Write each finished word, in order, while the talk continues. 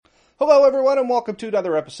Hello everyone and welcome to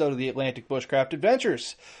another episode of the Atlantic Bushcraft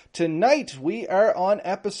Adventures. Tonight we are on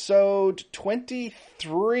episode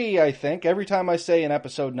 23, I think. Every time I say an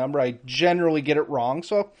episode number, I generally get it wrong,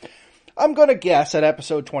 so I'm going to guess at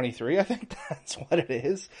episode 23. I think that's what it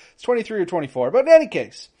is. It's 23 or 24, but in any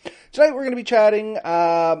case, tonight we're going to be chatting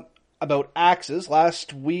about axes.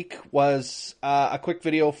 Last week was a quick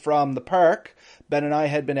video from the park. Ben and I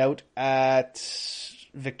had been out at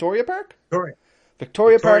Victoria Park?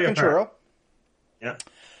 Victoria Park in Truro. Yeah.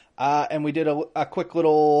 And we did a quick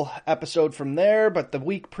little episode from there, but the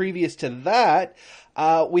week previous to that,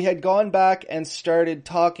 we had gone back and started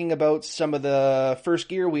talking about some of the first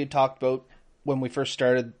gear we had talked about when we first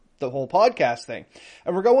started the whole podcast thing.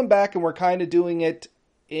 And we're going back and we're kind of doing it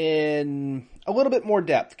in a little bit more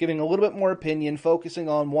depth, giving a little bit more opinion, focusing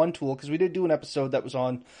on one tool, because we did do an episode that was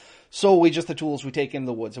on solely just the tools we take in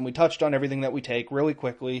the woods. And we touched on everything that we take really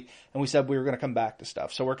quickly, and we said we were going to come back to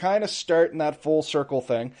stuff. So we're kind of starting that full circle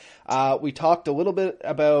thing. We talked a little bit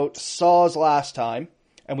about saws last time,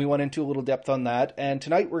 and we went into a little depth on that. And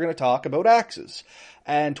tonight we're going to talk about axes.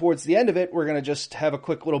 And towards the end of it, we're going to just have a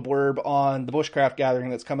quick little blurb on the bushcraft gathering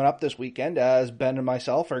that's coming up this weekend, as Ben and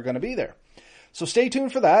myself are going to be there. So stay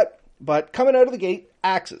tuned for that. But coming out of the gate,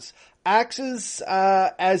 axes. Axes,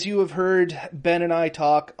 as you have heard Ben and I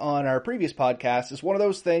talk on our previous podcast, is one of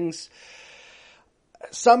those things.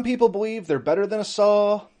 Some people believe they're better than a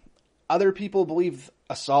saw. Other people believe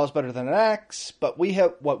a saw is better than an axe. But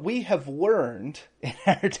what we have learned in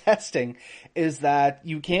our testing is that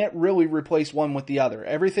you can't really replace one with the other.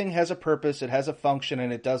 Everything has a purpose, it has a function,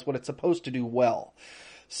 and it does what it's supposed to do well.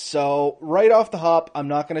 So, right off the hop, I'm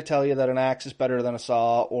not going to tell you that an axe is better than a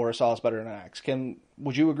saw or a saw is better than an axe.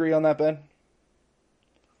 Would you agree on that, Ben?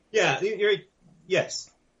 Yeah, yes,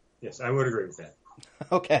 I would agree with that.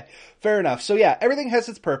 Okay, fair enough. So yeah, everything has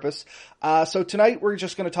its purpose. So tonight we're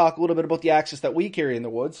just going to talk a little bit about the axes that we carry in the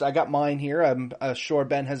woods. I got mine here. I'm sure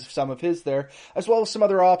Ben has some of his there, as well as some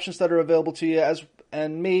other options that are available to you,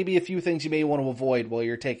 and maybe a few things you may want to avoid while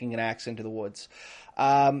you're taking an axe into the woods.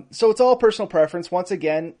 So it's all personal preference. Once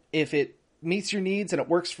again, if it meets your needs and it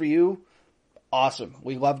works for you, awesome.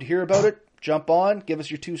 We love to hear about it. Jump on, give us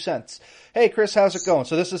your 2 cents. Hey, Chris, how's it going?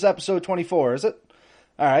 So this is episode 24, is it?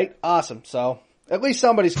 All right, awesome. So at least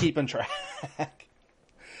somebody's keeping track.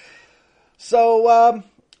 So,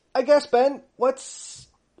 I guess, Ben, what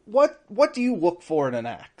do you look for in an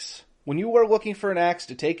axe? When you are looking for an axe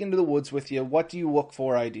to take into the woods with you, what do you look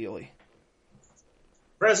for ideally?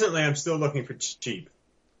 Presently, I'm still looking for cheap.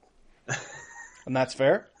 And that's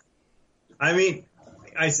fair? I mean,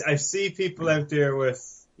 I see people out there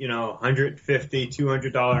with, $150,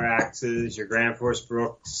 $200 axes, your Grand Force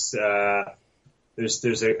Brooks.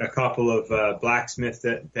 There's a couple of blacksmiths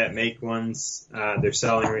that make ones they're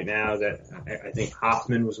selling right now that I think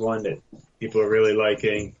Hoffman was one that people are really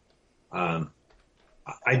liking. I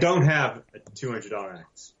don't have a $200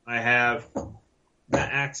 axe. I have the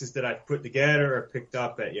axes that I've put together or picked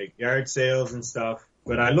up at yard sales and stuff,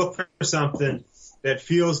 but I look for something that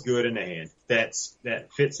feels good in the hand, that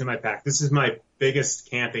fits in my pack. This is my biggest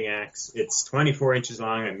camping axe. It's 24 inches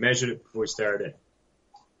long. I measured it before we started.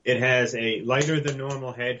 It has a lighter than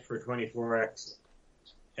normal head for a 24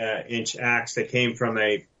 inch axe that came from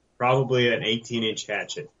probably an 18-inch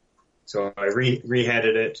hatchet. So I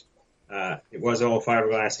reheaded it. It was all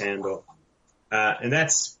fiberglass handle. And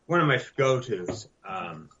that's one of my go-tos.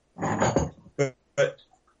 But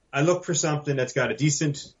I look for something that's got a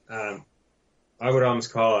decent, I would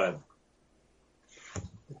almost call it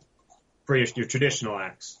for your traditional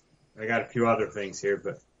axe. I got a few other things here,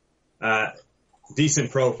 but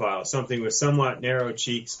decent profile, something with somewhat narrow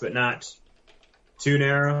cheeks, but not too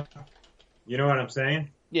narrow. You know what I'm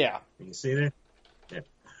saying? Yeah. Can you see there?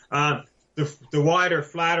 Yeah. The wider,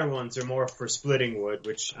 flatter ones are more for splitting wood,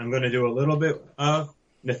 which I'm going to do a little bit of.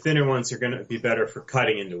 The thinner ones are going to be better for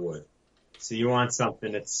cutting into wood. So you want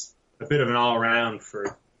something that's a bit of an all-around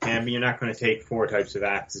for camping. You're not going to take 4 types of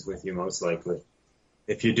axes with you, most likely.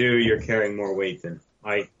 If you do, you're carrying more weight than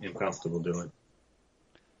I am comfortable doing.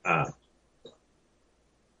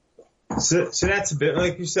 So that's a bit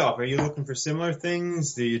like yourself. Are you looking for similar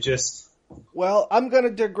things? Do you just... Well, I'm going to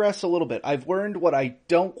digress a little bit. I've learned what I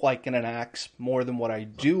don't like in an axe more than what I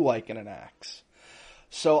do like in an axe.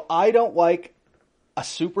 So I don't like a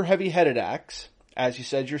super heavy-headed axe. As you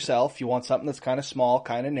said yourself, you want something that's kind of small,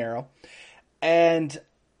 kind of narrow. And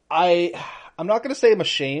I'm not going to say I'm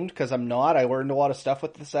ashamed, because I'm not. I learned a lot of stuff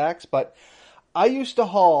with this axe, but I used to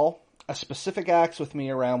haul a specific axe with me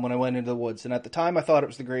around when I went into the woods, and at the time I thought it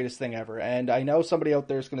was the greatest thing ever. And I know somebody out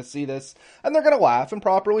there is going to see this, and they're going to laugh, and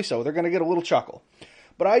properly so. They're going to get a little chuckle.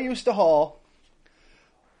 But I used to haul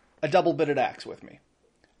a double-bitted axe with me.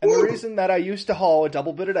 And the reason that I used to haul a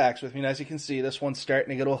double-bitted axe with me, and as you can see, this one's starting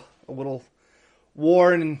to get a little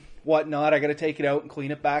worn and whatnot. I got to take it out and clean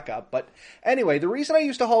it back up. But anyway, the reason I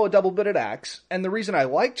used to haul a double-bitted axe, and the reason I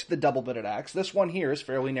liked the double-bitted axe, this one here is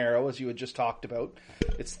fairly narrow, as you had just talked about.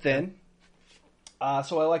 It's thin.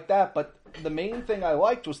 So I like that. But the main thing I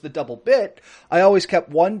liked was the double bit. I always kept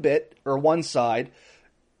one bit, or one side,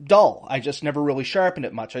 dull. I just never really sharpened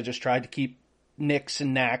it much. I just tried to keep nicks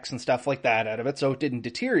and knacks and stuff like that out of it so it didn't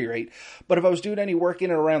deteriorate. But if I was doing any work in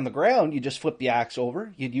and around the ground, you just flip the axe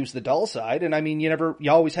over, you'd use the dull side, and I mean, you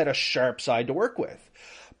always had a sharp side to work with.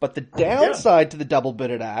 But the downside to the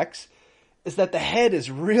double-bitted axe is that the head is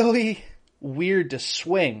really weird to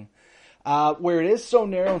swing. Where it is so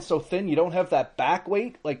narrow and so thin, you don't have that back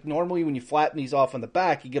weight. Like normally when you flatten these off on the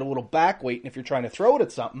back, you get a little back weight, and if you're trying to throw it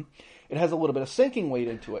at something, it has a little bit of sinking weight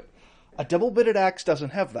into it. A double-bitted axe doesn't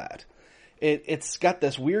have that. It's got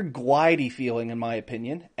this weird glidey feeling, in my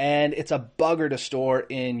opinion, and it's a bugger to store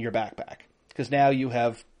in your backpack. Because now you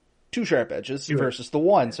have two sharp edges versus the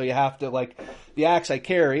one, so you have to, like, the axe I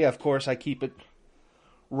carry, of course, I keep it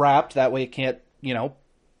wrapped, that way it can't,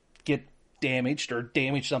 get damaged or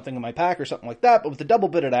damage something in my pack or something like that. But with the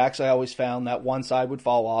double-bitted axe, I always found that one side would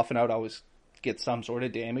fall off, and I would always get some sort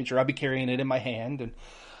of damage, or I'd be carrying it in my hand.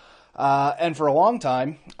 And for a long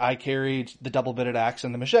time, I carried the double-bitted axe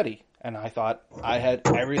and the machete. And I thought I had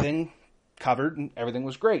everything covered and everything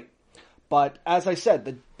was great. But as I said,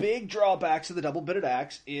 the big drawbacks of the double-bitted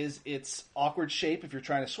axe is its awkward shape if you're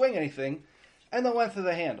trying to swing anything, and the length of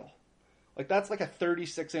the handle. Like, that's like a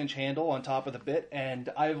 36-inch handle on top of the bit, and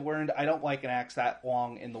I've learned I don't like an axe that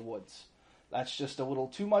long in the woods. That's just a little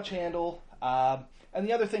too much handle. And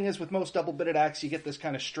the other thing is, with most double-bitted axe, you get this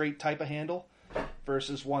kind of straight type of handle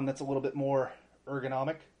versus one that's a little bit more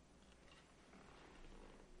ergonomic.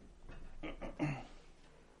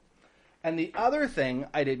 And the other thing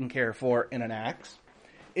I didn't care for in an axe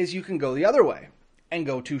is you can go the other way and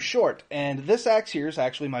go too short. And this axe here is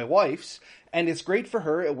actually my wife's, and it's great for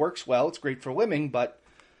her. It works well. It's great for limbing, but,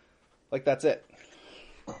 like, that's it.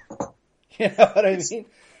 You know what I mean?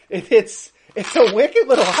 It's a wicked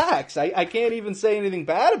little axe. I can't even say anything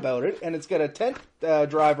bad about it, and it's got a tent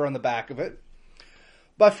driver on the back of it.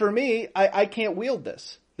 But for me, I can't wield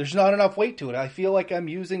this. There's not enough weight to it. I feel like I'm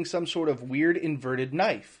using some sort of weird inverted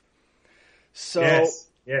knife. So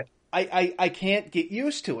yeah. I can't get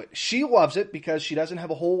used to it. She loves it because she doesn't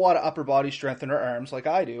have a whole lot of upper body strength in her arms like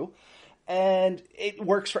I do. And it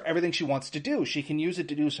works for everything she wants to do. She can use it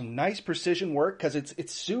to do some nice precision work because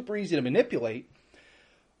it's super easy to manipulate.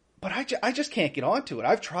 But I just can't get onto it.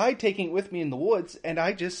 I've tried taking it with me in the woods, and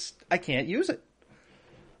I can't use it.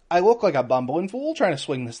 I look like a bumbling fool trying to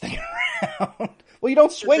swing this thing around. Well, you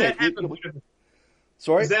don't swing it.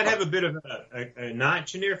 Sorry? Does that have a bit of a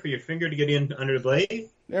notch in there for your finger to get in under the blade?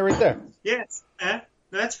 Yeah, right there. Yes.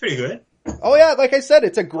 That's pretty good. Oh, yeah, like I said,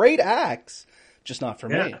 it's a great axe. Just not for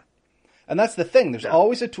me. And that's the thing. There's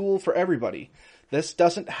always a tool for everybody. This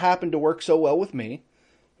doesn't happen to work so well with me.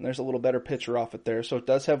 And there's a little better picture off it there. So it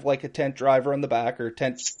does have like a tent driver on the back, or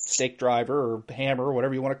tent stake driver, or hammer, or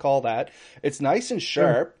whatever you want to call that. It's nice and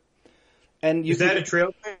sharp. And is that a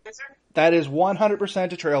Trailblazer? That is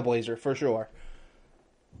 100% a Trailblazer, for sure.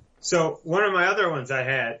 So one of my other ones I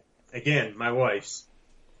had, again, my wife's.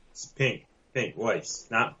 It's pink, wife's,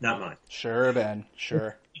 not mine. Sure, Ben,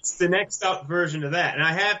 sure. It's the next up version of that. And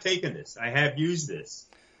I have taken this. I have used this.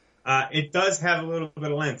 It does have a little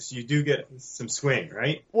bit of length, so you do get some swing,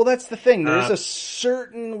 right? Well, that's the thing. There's a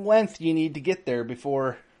certain length you need to get there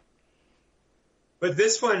before. But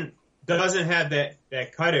this one doesn't have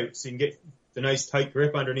that cutout, so you can get the nice tight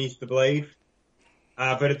grip underneath the blade.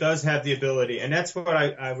 But it does have the ability, and that's what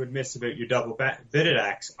I would miss about your double-bitted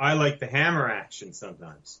axe. I like the hammer action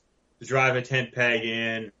sometimes, to drive a tent peg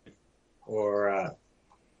in, or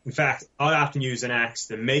in fact, I'll often use an axe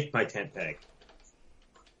to make my tent peg.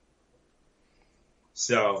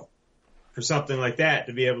 So, for something like that,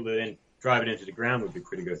 to be able to then drive it into the ground would be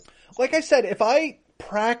pretty good. Like I said, if I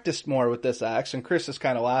practiced more with this axe, and Chris is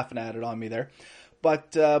kind of laughing at it on me there,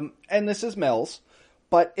 but and this is Mel's,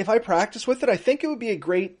 but if I practice with it, I think it would be a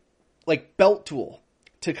great like belt tool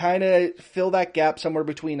to kind of fill that gap somewhere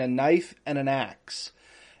between a knife and an axe.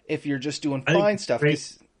 If you're just doing fine stuff.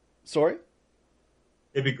 Sorry?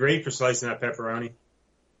 It'd be great for slicing up pepperoni.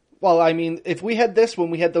 Well, I mean, if we had this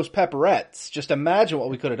when we had those pepperettes, just imagine what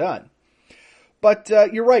we could have done. But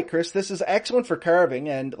you're right, Chris. This is excellent for carving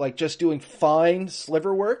and like just doing fine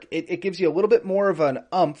sliver work. It gives you a little bit more of an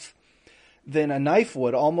oomph than a knife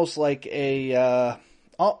would, almost like a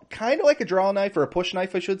kind of like a draw knife or a push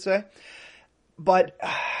knife, I should say. But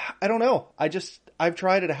I don't know. I I've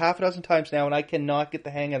tried it a half a dozen times now, and I cannot get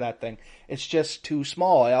the hang of that thing. It's just too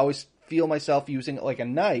small. I always feel myself using it like a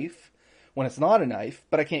knife when it's not a knife,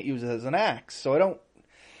 but I can't use it as an axe. So I don't...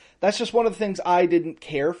 That's just one of the things I didn't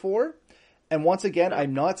care for. And once again,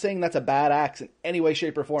 I'm not saying that's a bad axe in any way,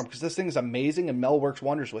 shape, or form, because this thing is amazing and Mel works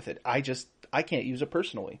wonders with it. I can't use it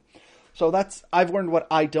personally. So I've learned what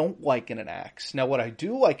I don't like in an axe. Now, what I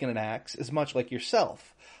do like in an axe is much like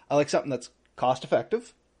yourself. I like something that's cost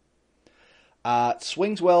effective,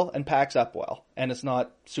 swings well, and packs up well, and it's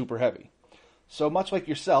not super heavy. So much like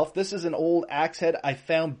yourself, this is an old axe head I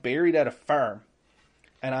found buried at a farm,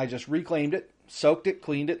 and I just reclaimed it, soaked it,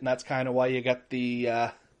 cleaned it, and that's kind of why you got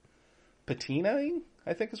the patinaing,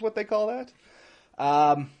 I think is what they call that.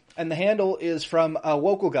 And the handle is from a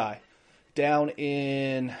local guy down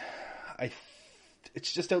in,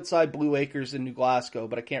 it's just outside Blue Acres in New Glasgow,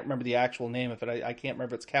 but I can't remember the actual name of it. I can't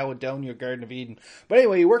remember if it's Caledonia or Garden of Eden. But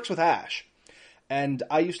anyway, he works with ash. And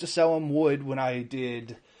I used to sell him wood when I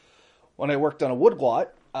worked on a wood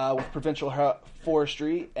lot with Provincial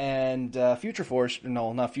Forestry and Future Forestry.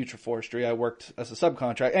 No, not Future Forestry. I worked as a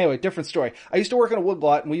subcontract. Anyway, different story. I used to work on a wood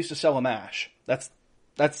lot, and we used to sell him ash. That's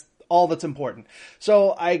all that's important.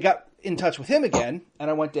 So I got in touch with him again, and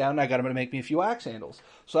I went down and I got him to make me a few axe handles.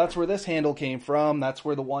 So that's where this handle came from. That's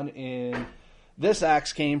where the one in this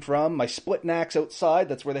axe came from. My splitting axe outside,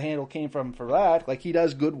 that's where the handle came from for that. Like, he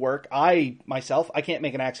does good work. I can't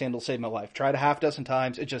make an axe handle save my life. Tried a half dozen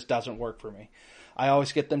times. It just doesn't work for me. I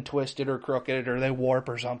always get them twisted or crooked or they warp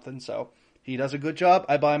or something. So he does a good job.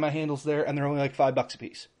 I buy my handles there, and they're only like $5 a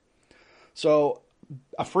piece. So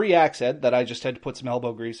a free axe head that I just had to put some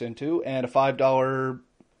elbow grease into, and a $5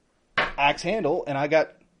 axe handle, and I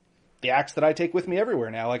got the axe that I take with me everywhere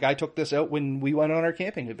now. Like, I took this out when we went on our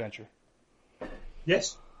camping adventure.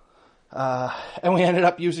 Yes. And we ended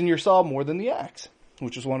up using your saw more than the axe,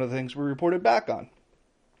 which is one of the things we reported back on.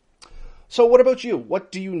 So what about you?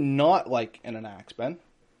 What do you not like in an axe, Ben?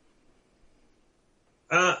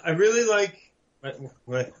 I really like,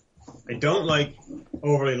 I don't like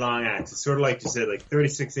overly long axes. Sort of like you said, like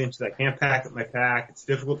 36 inches. I can't pack up my pack. It's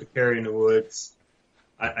difficult to carry in the woods.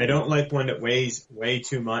 I don't like one that weighs way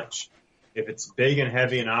too much. If it's big and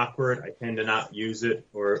heavy and awkward, I tend to not use it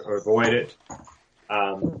or avoid it.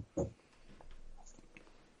 But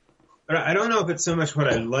I don't know if it's so much what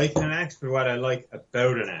I like in an axe, but what I like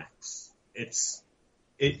about an axe.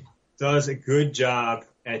 It does a good job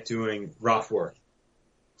at doing rough work.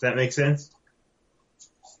 Does that make sense?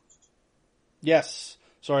 Yes.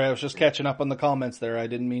 Sorry, I was just catching up on the comments there. I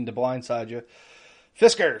didn't mean to blindside you.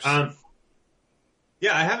 Fiskars.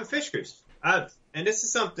 Yeah, I have a Fiskars. And this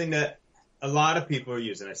is something that a lot of people are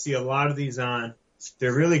using. I see a lot of these on.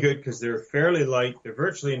 They're really good because they're fairly light. They're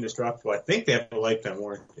virtually indestructible. I think they have a lifetime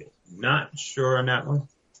warranty. Not sure on that one.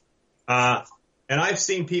 And I've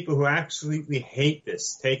seen people who absolutely hate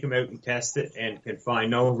this take them out and test it and can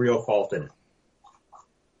find no real fault in it.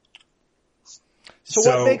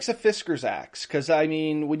 So what makes a Fiskars axe? Because, I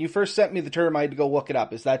mean, when you first sent me the term, I had to go look it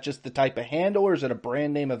up. Is that just the type of handle, or is it a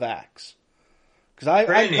brand name of axe? Because I'm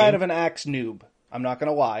kind of an axe noob. I'm not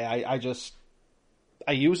going to lie.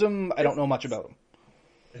 I use them. I don't know much about them.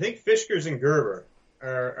 I think Fiskars and Gerber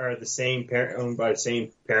are the same owned by the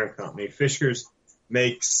same parent company. Fiskars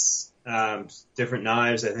makes different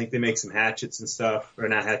knives. I think they make some hatchets and stuff, or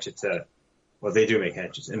not hatchets. Well, they do make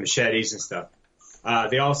hatchets and machetes and stuff.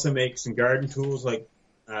 They also make some garden tools like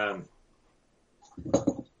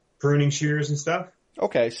pruning shears and stuff.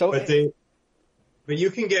 Okay, so but you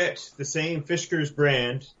can get the same Fiskars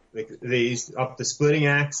brand, like these, up to splitting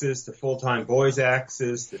axes, to full-time boys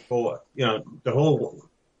axes, to the whole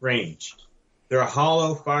range. They're a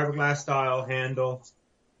hollow fiberglass style handle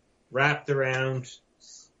wrapped around.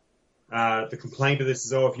 The complaint of this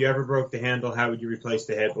is, if you ever broke the handle, how would you replace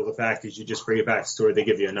the head? Well, the fact is you just bring it back to the store, they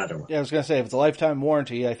give you another one. Yeah, I was going to say, if it's a lifetime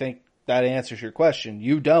warranty, I think that answers your question.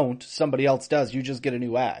 You don't. Somebody else does. You just get a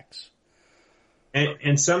new axe.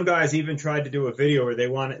 And some guys even tried to do a video where they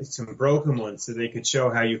wanted some broken ones so they could show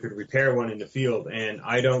how you could repair one in the field. And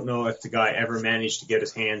I don't know if the guy ever managed to get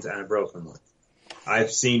his hands on a broken one.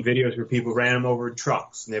 I've seen videos where people ran them over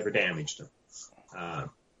trucks, never damaged them.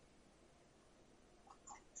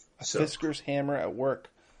 Fiskars hammer at work.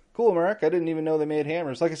 Cool, Mark. I didn't even know they made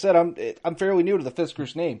hammers. Like I said, I'm fairly new to the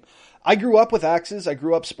Fiskars name. I grew up with axes. I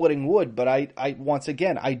grew up splitting wood, but I once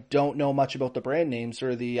again, I don't know much about the brand names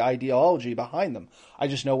or the ideology behind them. I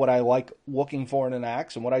just know what I like looking for in an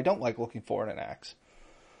axe and what I don't like looking for in an axe.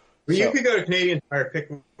 Well, you could go to Canadian Tire,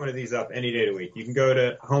 pick one of these up any day of the week. You can go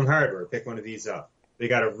to Home Hardware, pick one of these up. They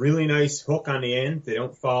got a really nice hook on the end. They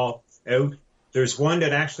don't fall out. There's one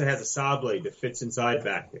that actually has a saw blade that fits inside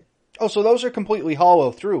back there. Oh, so those are completely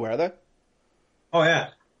hollow through, are they? Oh yeah,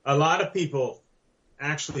 a lot of people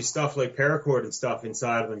actually stuff like paracord and stuff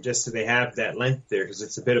inside of them just so they have that length there because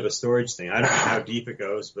it's a bit of a storage thing. I don't know how deep it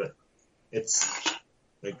goes, but it's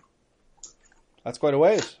like That's quite a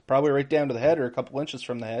ways. Probably right down to the head or a couple inches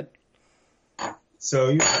from the head. so.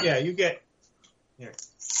 You get here.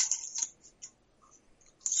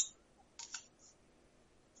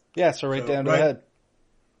 Yeah, so right So, down to right- the head.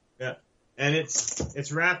 Yeah, and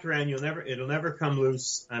it's wrapped around. It'll never come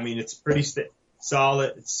loose. I mean, it's pretty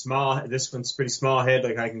solid. It's small. This one's pretty small head.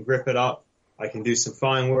 Like I can grip it up. I can do some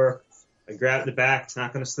fine work. I grab the back. It's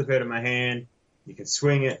not going to slip out of my hand. You can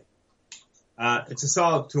swing it. It's a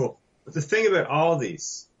solid tool. But the thing about all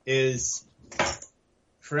these is,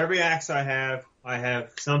 for every axe I have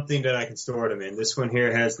something that I can store them in. This one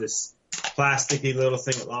here has this plasticky little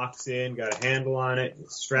thing that locks in. Got a handle on it.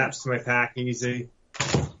 It straps to my pack easy.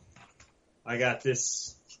 I got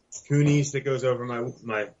this Coonies that goes over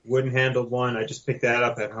my wooden handled one. I just picked that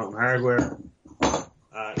up at Home Hardware.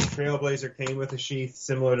 Trailblazer came with a sheath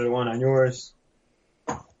similar to the one on yours.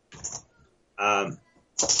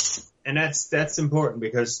 And that's important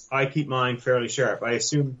because I keep mine fairly sharp. I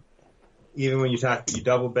assume even when you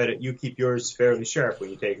double bed it, you keep yours fairly sharp when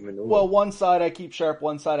you take them in the wood. Well, one side I keep sharp,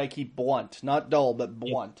 one side I keep blunt. Not dull, but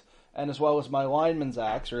blunt. And as well as my lineman's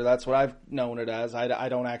axe, or that's what I've known it as. I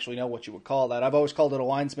don't actually know what you would call that. I've always called it a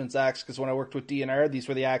linesman's axe because when I worked with DNR, these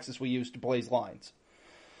were the axes we used to blaze lines.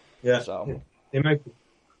 Yeah. So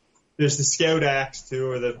There's the Scout axe too,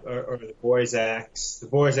 or the Boy's axe. The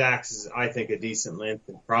Boy's axe is, I think, a decent length.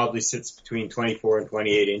 It probably sits between 24 and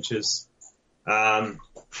 28 inches.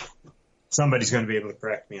 Somebody's going to be able to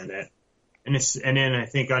correct me on that. And then I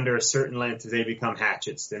think under a certain length, they become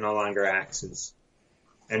hatchets. They're no longer axes.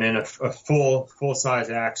 And then a full size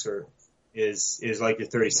axe is like your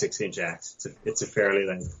 36-inch axe. It's a fairly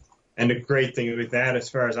length. And the great thing with that, as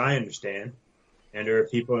far as I understand, and there are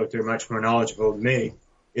people out there much more knowledgeable than me,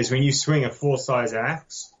 is when you swing a full size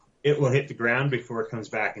axe, it will hit the ground before it comes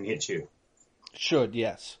back and hits you. Should,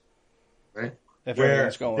 yes. Right? If Where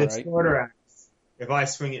everything's going this right. shorter axe, if I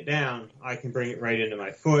swing it down, I can bring it right into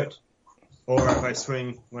my foot. Or if I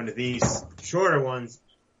swing one of these shorter ones,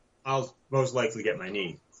 I'll most likely get my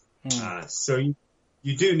knee. So you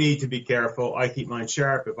do need to be careful. I keep mine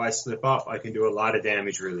sharp. If I slip up, I can do a lot of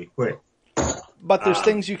damage really quick. But there's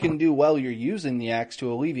things you can do while you're using the axe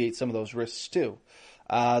to alleviate some of those risks too.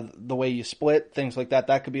 The way you split, things like that.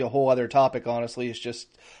 That could be a whole other topic, honestly. It's just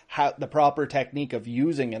how the proper technique of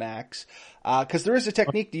using an axe. Because there is a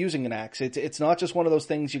technique to using an axe. It's not just one of those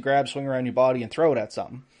things you grab, swing around your body, and throw it at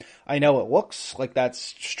something. I know it looks like that's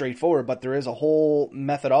straightforward, but there is a whole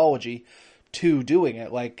methodology to doing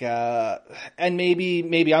it. Like, and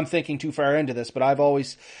maybe I'm thinking too far into this, but I've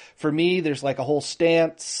always, for me, there's like a whole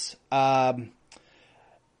stance.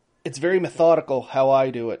 It's very methodical how I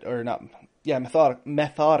do it, or not. Yeah,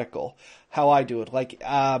 methodical how I do it. Like,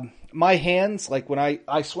 my hands, like when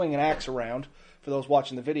I swing an axe around, for those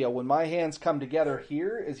watching the video, when my hands come together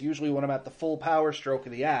here is usually when I'm at the full power stroke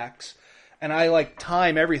of the axe. And I like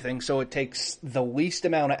time everything so it takes the least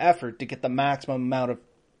amount of effort to get the maximum amount of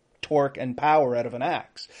torque and power out of an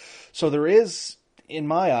axe. So there is, in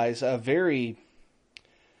my eyes, a very,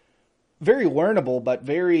 very learnable but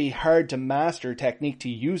very hard to master technique to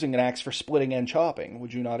using an axe for splitting and chopping.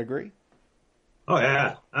 Would you not agree? Oh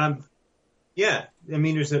yeah. Yeah. I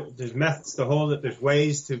mean, there's methods to hold it. There's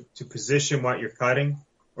ways to position what you're cutting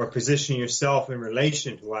or position yourself in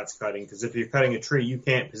relation to what's cutting. Because if you're cutting a tree, you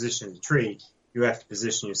can't position the tree. You have to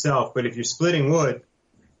position yourself. But if you're splitting wood,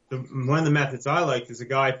 one of the methods I like is a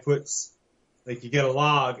guy puts, like you get a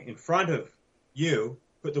log in front of you,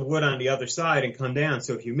 put the wood on the other side and come down.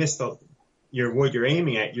 So if you miss your wood you're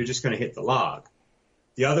aiming at, you're just going to hit the log.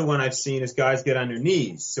 The other one I've seen is guys get on their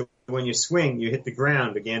knees. So when you swing, you hit the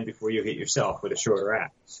ground again before you hit yourself with a shorter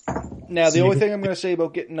axe. Now, the only thing I'm going to say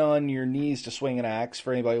about getting on your knees to swing an axe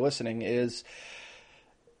for anybody listening is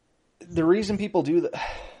the reason people do that.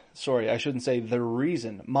 Sorry, I shouldn't say the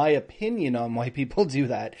reason. My opinion on why people do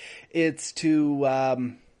that. It's to,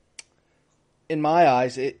 in my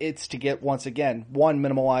eyes, it's to get, once again, one,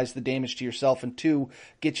 minimize the damage to yourself, and two,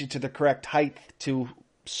 get you to the correct height to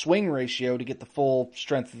swing ratio to get the full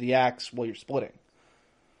strength of the axe while you're splitting.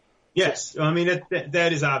 Yes. I mean,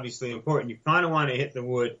 that is obviously important. You kind of want to hit the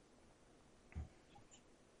wood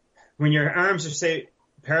when your arms are, say,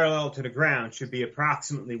 parallel to the ground, should be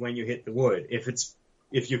approximately when you hit the wood.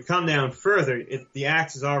 If you come down further, the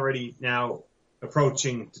axe is already now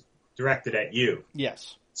approaching, directed at you.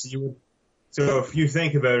 Yes. So if you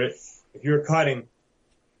think about it, if you're cutting,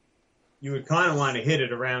 you would kind of want to hit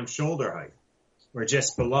it around shoulder height or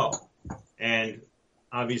just below. And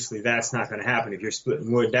obviously that's not going to happen if you're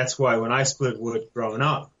splitting wood. That's why when I split wood growing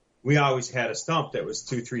up, we always had a stump that was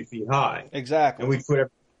 2-3 feet high. Exactly. And we'd put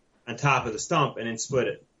it on top of the stump and then split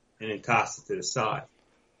it and then toss it to the side.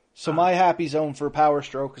 So my happy zone for power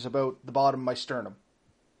stroke is about the bottom of my sternum.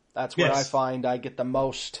 That's where I find I get the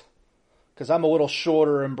most, because I'm a little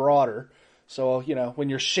shorter and broader. So, when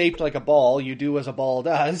you're shaped like a ball, you do as a ball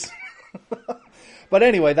does. But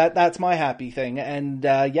anyway, that's my happy thing. And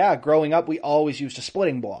growing up, we always used a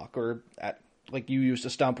splitting block, or like you used a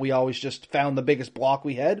stump. We always just found the biggest block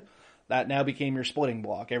we had. That now became your splitting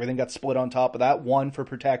block. Everything got split on top of that. 1, for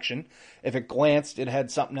protection. If it glanced, it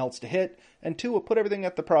had something else to hit. And 2, it put everything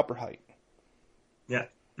at the proper height. Yeah.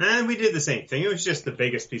 And we did the same thing. It was just the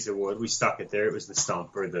biggest piece of wood. We stuck it there. It was the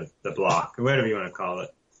stump or the block, or whatever you want to call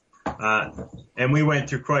it. And we went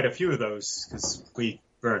through quite a few of those because we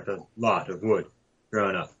burnt a lot of wood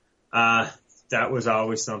growing up. That was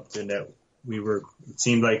always something that it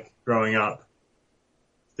seemed like growing up,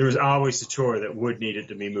 there was always a chore that wood needed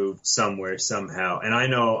to be moved somewhere, somehow. And I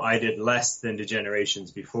know I did less than the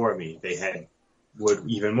generations before me. They had wood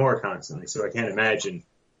even more constantly. So I can't imagine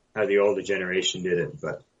how the older generation did it.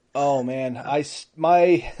 But oh man,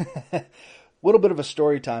 my little bit of a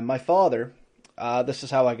story time. My father, this is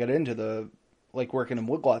how I got into working in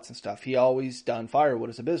woodlots and stuff. He always done firewood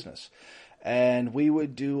as a business. And we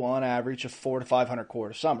would do on average a 400 to 500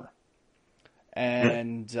 cord a summer.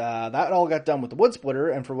 And that all got done with the wood splitter,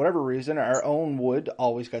 and for whatever reason, our own wood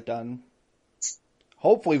always got done,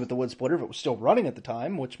 hopefully with the wood splitter, if it was still running at the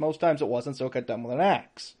time, which most times it wasn't, so it got done with an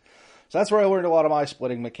axe. So that's where I learned a lot of my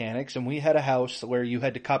splitting mechanics, and we had a house where you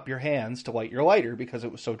had to cup your hands to light your lighter because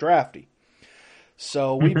it was so drafty.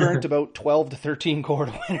 So we burnt about 12 to 13 cord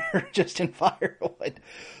a winter just in firewood.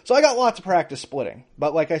 So I got lots of practice splitting.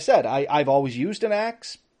 But like I said, I've always used an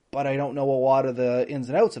axe, but I don't know a lot of the ins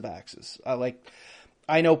and outs of axes.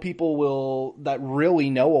 I know people that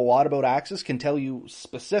really know a lot about axes can tell you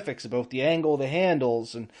specifics about the angle of the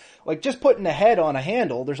handles, and just putting a head on a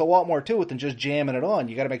handle, there's a lot more to it than just jamming it on.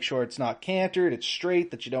 You got to make sure it's not cantered, it's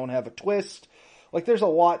straight, that you don't have a twist. There's a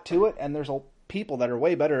lot to it, and there's people that are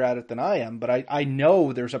way better at it than I am, but I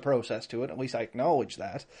know there's a process to it. At least I acknowledge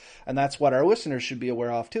that. And that's what our listeners should be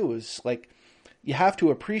aware of too, is you have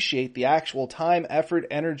to appreciate the actual time, effort,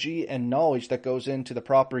 energy, and knowledge that goes into the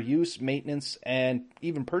proper use, maintenance, and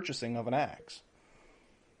even purchasing of an axe.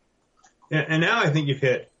 Yeah, and now I think you've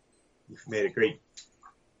made a great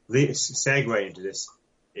segue into this,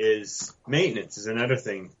 is maintenance is another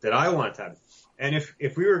thing that I want to have. And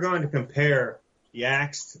if we were going to compare the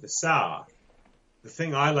axe to the saw, the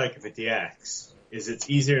thing I like about the axe is it's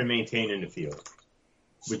easier to maintain in the field.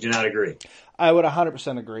 Would you not agree? I would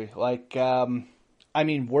 100% agree.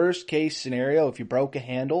 Worst case scenario, if you broke a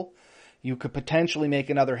handle, you could potentially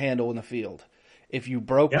make another handle in the field. If you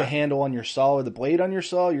broke the handle on your saw or the blade on your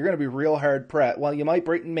saw, you're going to be real hard pressed. Well, you might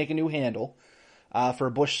make a new handle for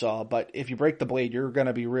a bush saw, but if you break the blade, you're going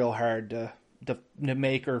to be real hard to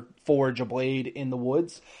make or forge a blade in the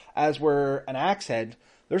woods. As where an axe head,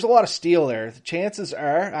 there's a lot of steel there. The chances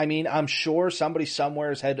are, I'm sure somebody somewhere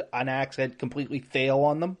has had an axe head completely fail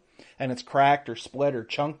on them, and it's cracked or split or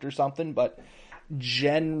chunked or something, but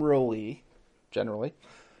generally,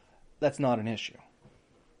 that's not an issue.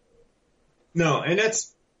 No, and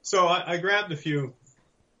so I grabbed a few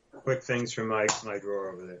quick things from my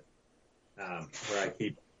drawer over there, where I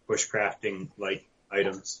keep bushcrafting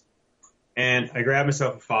items. And I grabbed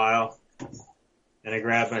myself a file, and I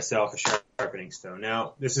grabbed myself a sharpening stone.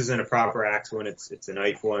 Now, this isn't a proper axe one. It's a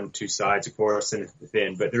knife one, 2 sides, of course, and it's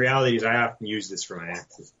thin. But the reality is I often use this for my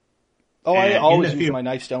axes. Oh, I always use my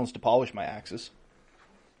knife stones to polish my axes.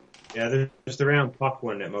 Yeah, there's the round puck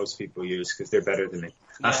one that most people use because they're better than me.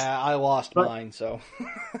 Yeah, I lost mine, so.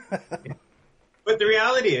 But the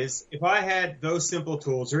reality is, if I had those simple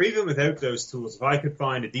tools, or even without those tools, if I could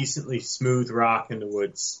find a decently smooth rock in the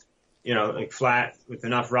woods, flat with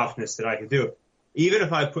enough roughness that I could do it, even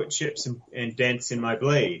if I put chips and dents in my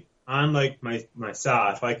blade, unlike my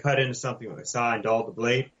saw, if I cut into something with a saw and dulled the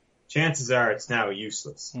blade, chances are it's now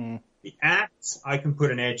useless. The axe, I can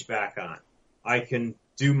put an edge back on. I can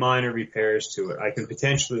do minor repairs to it. I can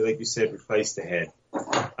potentially, like you said, replace the head.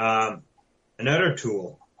 Another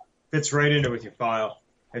tool fits right into with your file.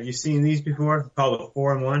 Have you seen these before? Called a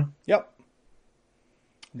 4-in-1? Yep.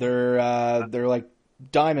 They're like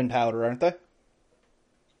diamond powder, aren't they?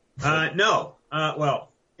 No.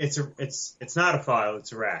 Well, it's not a file.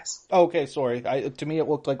 It's a rasp. Oh, okay, sorry. To me, it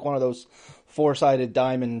looked like one of those 4-sided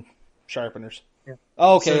diamond sharpeners. Yeah.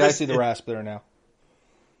 Oh, okay, so I see the rasp there now.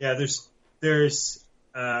 Yeah, there's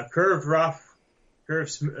curved rough,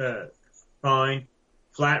 curved fine,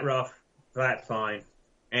 flat rough, flat fine.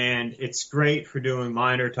 And it's great for doing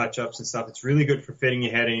minor touch-ups and stuff. It's really good for fitting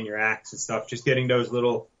your head in your axe and stuff. Just getting those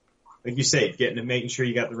little, like you say, making sure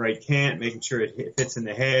you got the right cant, making sure it fits in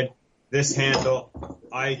the head. This handle,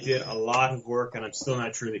 I did a lot of work, and I'm still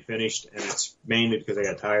not truly finished, and it's mainly because I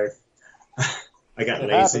got tired. I got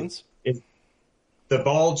lazy. The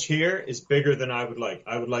bulge here is bigger than I would like.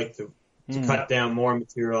 I would like to cut down more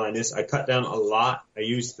material on this. I cut down a lot. I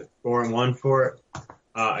used the 4-in-1 for it.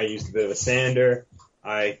 I used a bit of a sander.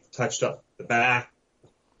 I touched up the back.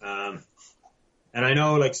 And I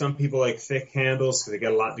know like some people like thick handles because they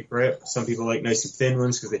get a lot to grip. Some people like nice and thin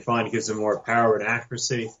ones because they find it gives them more power and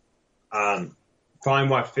accuracy. Find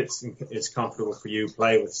what fits and is comfortable for you.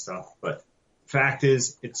 Play with stuff. But fact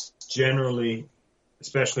is, it's generally,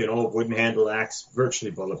 especially an old wooden handled axe,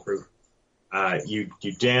 virtually bulletproof. You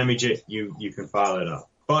damage it, you can file it up.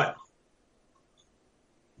 But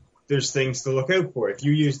there's things to look out for. If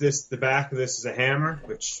you use the back of this as a hammer,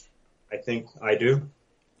 which I think I do.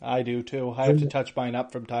 I do too. I have to touch mine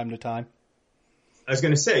up from time to time. I was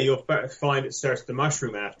going to say, you'll find it starts to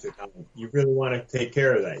mushroom after time. You really want to take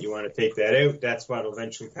care of that. You want to take that out. That's what will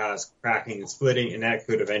eventually cause cracking and splitting, and that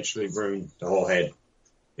could eventually ruin the whole head.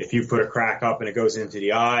 If you put a crack up and it goes into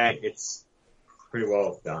the eye, it's pretty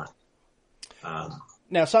well done.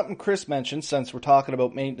 Now, something Chris mentioned, since we're talking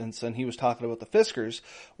about maintenance and he was talking about the Fiskars,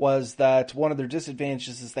 was that one of their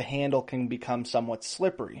disadvantages is the handle can become somewhat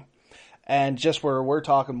slippery. And just where we're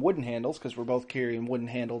talking wooden handles, because we're both carrying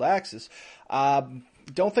wooden-handled axes,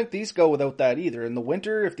 don't think these go without that either. In the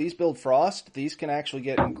winter, if these build frost, these can actually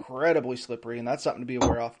get incredibly slippery, and that's something to be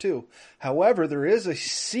aware of too. However, there is a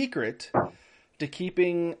secret to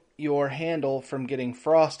keeping your handle from getting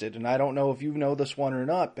frosted, and I don't know if you know this one or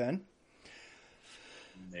not, Ben.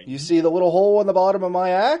 You see the little hole in the bottom of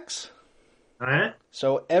my axe? Huh?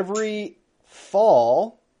 So every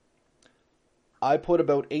fall, I put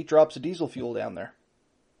about 8 drops of diesel fuel down there.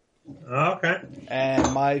 Okay.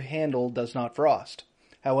 And my handle does not frost.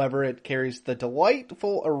 However, it carries the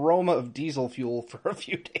delightful aroma of diesel fuel for a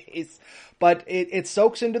few days. But it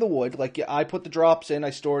soaks into the wood. Like, I put the drops in, I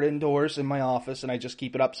store it indoors in my office, and I just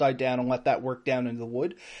keep it upside down and let that work down into the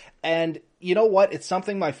wood. And you know what? It's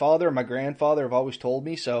something my father and my grandfather have always told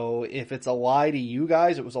me, so if it's a lie to you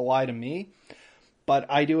guys, it was a lie to me. But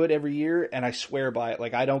I do it every year, and I swear by it.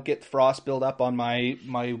 Like, I don't get frost build up on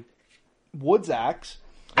my woods axe.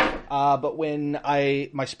 But when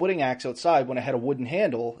my splitting axe outside, when I had a wooden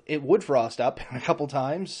handle, it would frost up. A couple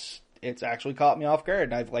times, it's actually caught me off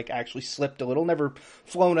guard. And I've actually slipped a little, never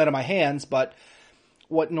flown out of my hands. But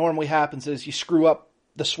what normally happens is you screw up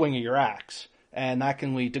the swing of your axe. And that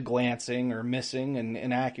can lead to glancing or missing and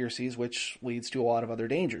inaccuracies, which leads to a lot of other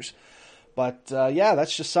dangers. But, yeah,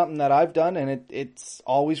 that's just something that I've done, and it's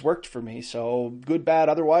always worked for me. So, good, bad,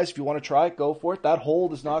 otherwise, if you want to try it, go for it. That hole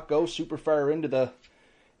does not go super far into the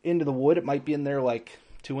wood. It might be in there like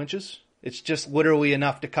 2 inches. It's just literally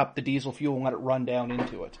enough to cup the diesel fuel and let it run down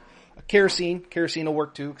into it. Kerosene will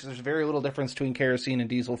work too, because there's very little difference between kerosene and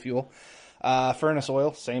diesel fuel. Furnace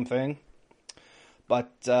oil, same thing.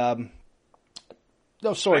 But, no,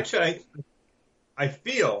 sorry. Actually, I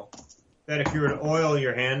feel that if you were to oil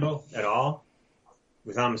your handle at all,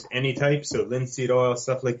 with almost any type, so linseed oil,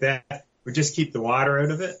 stuff like that, would just keep the water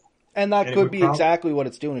out of it. And that could be exactly what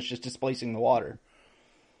it's doing. It's just displacing the water.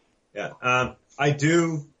 Yeah. I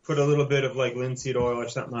do put a little bit of like linseed oil or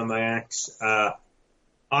something on my axe.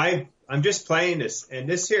 I'm just playing this, and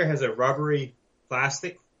this here has a rubbery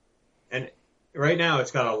plastic, and right now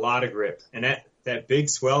it's got a lot of grip. And that big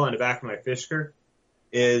swell on the back of my Fiskar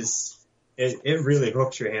it really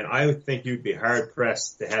hooks your hand. I would think you'd be hard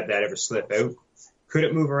pressed to have that ever slip out. Could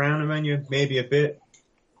it move around on you? Maybe a bit,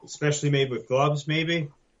 especially maybe with gloves, maybe.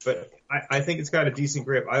 But I think it's got a decent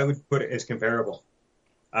grip. I would put it as comparable.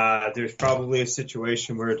 There's probably a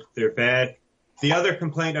situation where they're bad. The other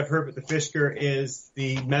complaint I've heard with the Fiskar is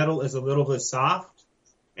the metal is a little bit soft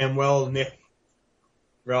and will nick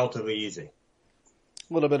relatively easy.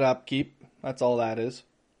 A little bit of upkeep. That's all that is.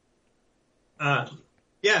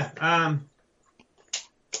 Yeah.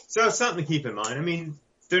 So it's something to keep in mind. I mean,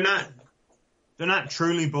 they're not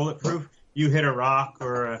truly bulletproof. You hit a rock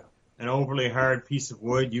or an overly hard piece of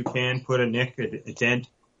wood, you can put a nick, a dent,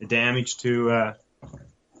 a damage to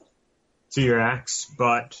your axe,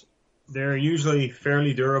 but they're usually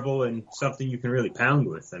fairly durable and something you can really pound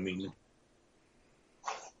with. I mean,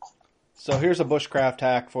 so here's a bushcraft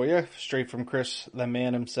hack for you, straight from Chris, the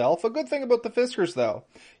man himself. A good thing about the Fiskars, though,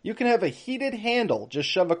 you can have a heated handle. Just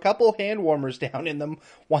shove a couple hand warmers down in them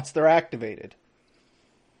once they're activated.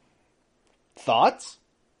 Thoughts?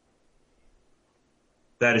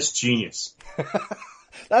 That is genius.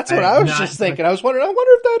 That's what I was just thinking. I was wondering,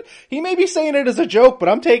 if that, he may be saying it as a joke, but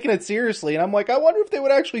I'm taking it seriously. And I'm like, I wonder if they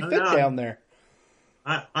would actually fit down there.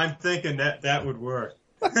 I'm thinking that would work.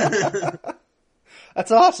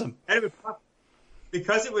 That's awesome. And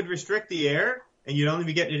because it would restrict the air and you'd only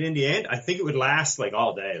be getting it in the end, I think it would last like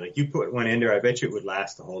all day. Like you put one in there, I bet you it would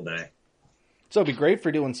last the whole day. So it'd be great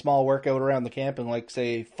for doing small workout around the camping, like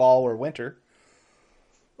say fall or winter.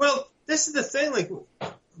 Well, this is the thing, like,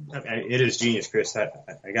 it is genius, Chris. I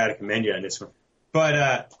got to commend you on this one.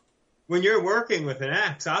 But when you're working with an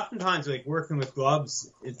axe, oftentimes, like working with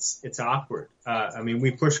gloves, it's awkward. I mean, we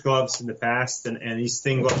pushed gloves in the past, and these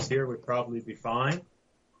thin gloves here would probably be fine.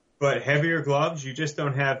 But heavier gloves, you just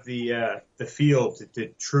don't have the feel to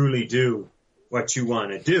truly do what you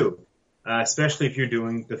want to do, especially if you're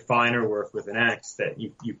doing the finer work with an axe that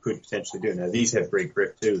you could potentially do. Now, these have great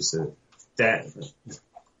grip too, so that.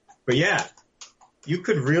 But yeah, you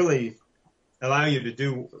could really allow you to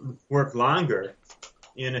do work longer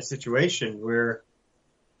in a situation where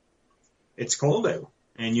it's cold out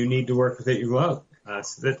and you need to work without your glove.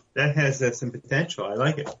 So that has some potential. I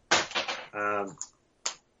like it.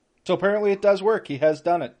 So apparently it does work. He has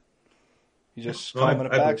done it. He's just climbing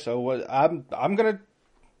it back. So I'm gonna.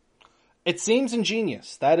 It seems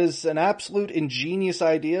ingenious. That is an absolute ingenious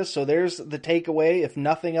idea. So there's the takeaway, if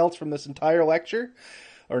nothing else, from this entire lecture.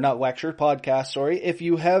 Or not lecture, podcast, sorry. If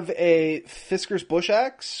you have a Fiskars bush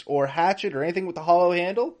axe or hatchet or anything with a hollow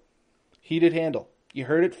handle, heated handle. You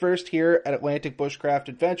heard it first here at Atlantic Bushcraft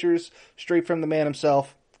Adventures, straight from the man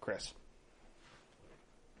himself, Chris.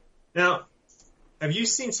 Now, have you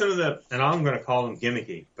seen some of the, and I'm going to call them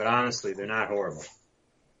gimmicky, but honestly, they're not horrible,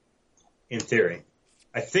 in theory.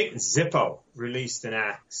 I think Zippo released an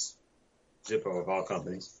axe, Zippo of all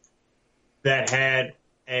companies, that had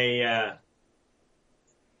a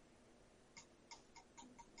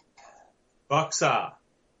bucksaw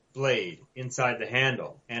blade inside the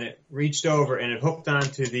handle, and it reached over and it hooked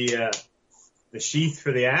onto the sheath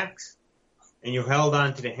for the axe, and you held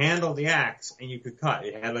onto the handle of the axe, and you could cut.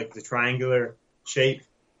 It had like the triangular shape.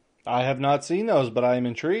 I have not seen those, but I am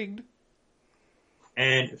intrigued.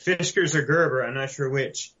 And Fiskars or Gerber, I'm not sure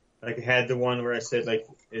which. Like it had the one where I said like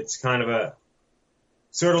it's kind of a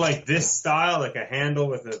sort of like this style, like a handle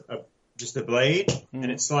with just a blade,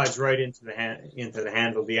 and it slides right into the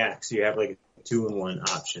handle of the axe. So you have like a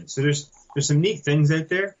 2-in-1 option. So there's some neat things out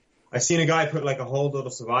there. I seen a guy put like a whole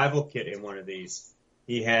little survival kit in one of these.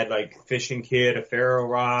 He had like a fishing kit, a ferro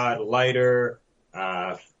rod, a lighter,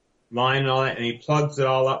 line and all that, and he plugs it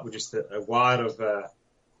all up with just a wad of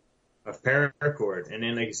paracord. And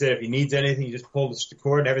then, like I said, if he needs anything, you just pull the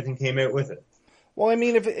cord, and everything came out with it. Well, I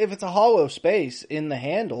mean, if it's a hollow space in the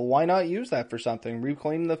handle, why not use that for something?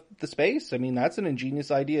 Reclaim the space? I mean, that's an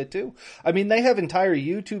ingenious idea, too. I mean, they have entire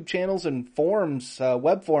YouTube channels and forums,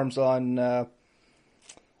 web forums on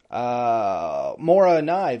Mora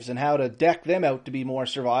knives and how to deck them out to be more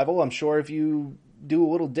survival. I'm sure if you do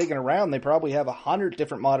a little digging around, they probably have 100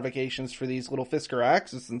 different modifications for these little Fiskar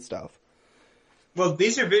axes and stuff. Well,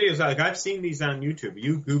 these are videos, like I've seen these on YouTube.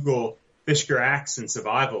 You Google Fiskar axe and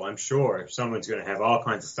survival, I'm sure someone's going to have all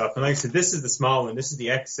kinds of stuff. And like I said, this is the small one. This is the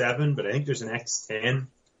X7, but I think there's an X10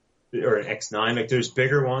 or an X9. Like there's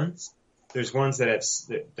bigger ones. There's ones that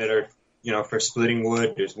are, for splitting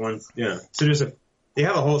wood. There's ones, so they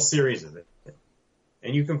have a whole series of it.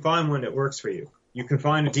 And you can find one that works for you. You can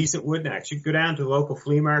find a decent wooden axe. You can go down to the local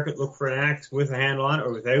flea market, look for an axe with a handle on it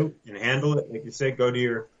or without, and handle it. Like you said, go to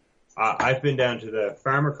your, I've been down to the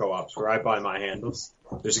farmer co-ops where I buy my handles.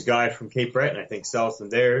 There's a guy from Cape Breton, I think, sells them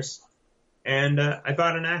theirs. And I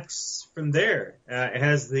bought an axe from there. It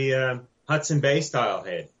has the Hudson Bay style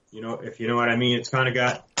head. If you know what I mean. It's kind of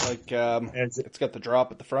got... Like, it's got the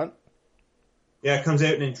drop at the front? Yeah, it comes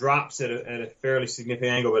out and then drops at a fairly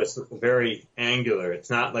significant angle, but it's very angular. It's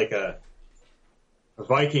not like a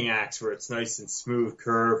Viking axe where it's nice and smooth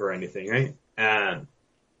curve or anything, right?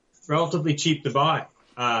 Relatively cheap to buy.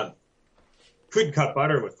 Could cut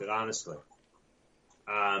butter with it, honestly.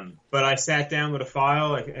 But I sat down with a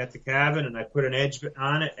file at the cabin and I put an edge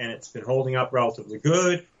on it, and it's been holding up relatively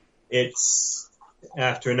good. It's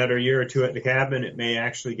after another year or two at the cabin, it may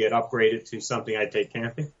actually get upgraded to something I'd take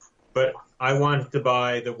camping. But I wanted to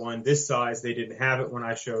buy the one this size. They didn't have it when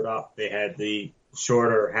I showed up. They had the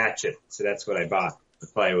shorter hatchet, so that's what I bought to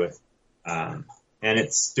play with. And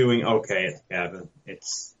it's doing okay at the cabin.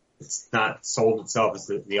 It's not sold itself as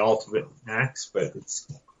the ultimate axe, but it's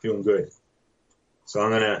doing good. So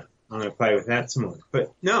I'm gonna play with that some more.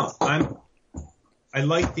 But no, I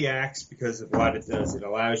like the axe because of what it does. It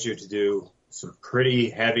allows you to do some pretty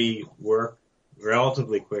heavy work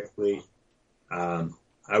relatively quickly.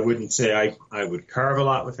 I wouldn't say I would carve a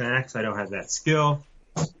lot with an axe. I don't have that skill.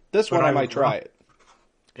 This one I might try it.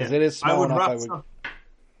 Because it is small enough.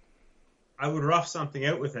 I would rough something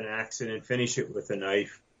out with an axe and then finish it with a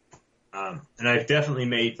knife. And I've definitely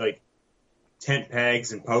made like tent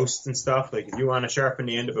pegs and posts and stuff. Like if you want to sharpen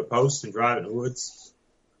the end of a post and drive it in the woods,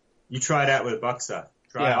 you try that with a buckshot.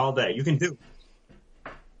 Try it all day. You can do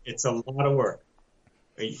it. It's a lot of work.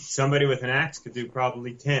 Somebody with an axe could do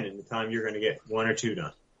probably 10 in the time you're going to get 1 or 2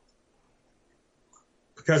 done.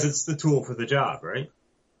 Because it's the tool for the job, right?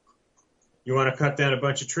 You want to cut down a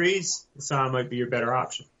bunch of trees, the saw might be your better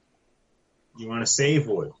option. You want to save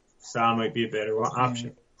wood, saw might be a better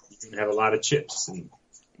option. You can have a lot of chips.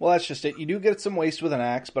 Well, that's just it. You do get some waste with an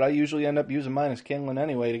axe, but I usually end up using mine as kindling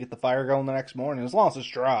anyway to get the fire going the next morning, as long as it's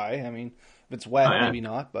dry. I mean, if it's wet, maybe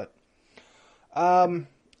not, but...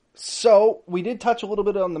 So, we did touch a little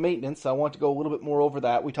bit on the maintenance. I want to go a little bit more over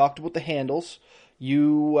that. We talked about the handles.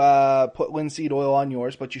 You put linseed oil on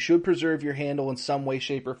yours, but you should preserve your handle in some way,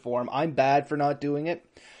 shape, or form. I'm bad for not doing it,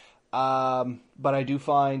 but I do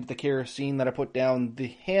find the kerosene that I put down the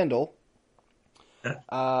handle,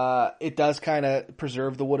 it does kind of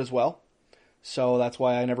preserve the wood as well. So that's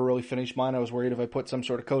why I never really finished mine. I was worried if I put some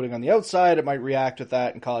sort of coating on the outside, it might react with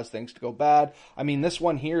that and cause things to go bad. I mean, this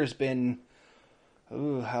one here has been...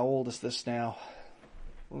 Ooh, how old is this now?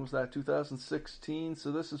 When was that? 2016. So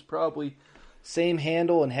this is probably same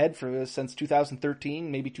handle and head for since 2013,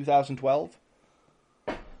 maybe 2012.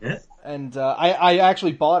 Yeah. And I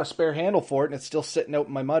actually bought a spare handle for it, and it's still sitting out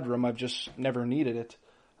in my mudroom. I've just never needed it.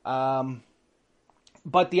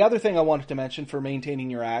 But the other thing I wanted to mention for maintaining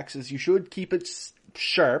your axe is you should keep it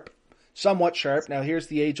sharp, somewhat sharp. Now here's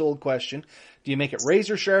the age-old question. Do you make it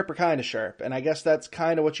razor sharp or kind of sharp? And I guess that's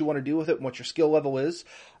kind of what you want to do with it and what your skill level is.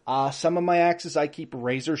 Some of my axes I keep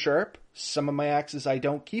razor sharp. Some of my axes I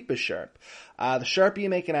don't keep as sharp. The sharper you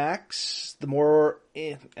make an axe, the more,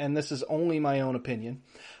 and this is only my own opinion,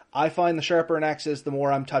 I find the sharper an axe is, the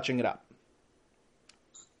more I'm touching it up.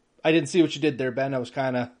 I didn't see what you did there, Ben. I was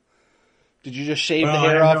kind of... Did you just shave the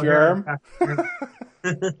hair off your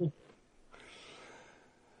arm?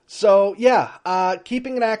 So, yeah,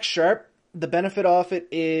 keeping an axe sharp, the benefit of it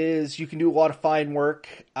is you can do a lot of fine work,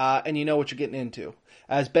 and you know what you're getting into.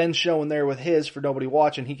 As Ben's showing there with his, for nobody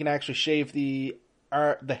watching, he can actually shave the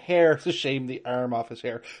hair, shave the arm off his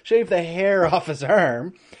hair, shave the hair off his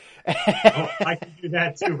arm. I can do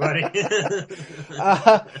that too, buddy.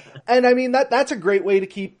 And I mean, that's a great way to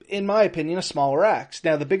keep, in my opinion, a smaller axe.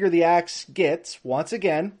 Now, the bigger the axe gets, once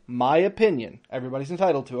again, my opinion, everybody's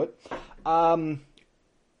entitled to it.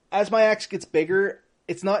 As my axe gets bigger,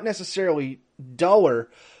 it's not necessarily duller,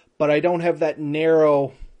 but I don't have that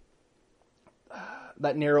narrow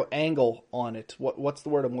angle on it. What's the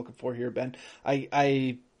word I'm looking for here, Ben?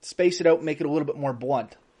 I space it out and make it a little bit more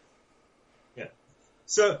blunt. Yeah.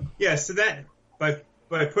 So that by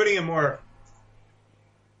putting a more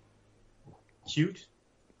acute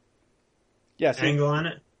angle on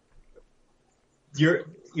it,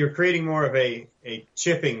 you're creating more of a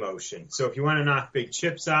chipping motion. So if you want to knock big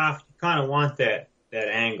chips off, you kind of want that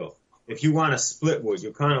angle. If you want to split wood,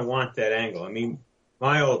 you kind of want that angle. I mean,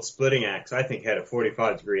 my old splitting axe, I think, had a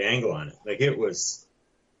 45-degree angle on it. Like it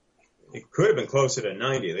could have been closer to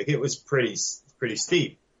 90. Like it was pretty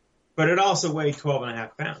steep, but it also weighed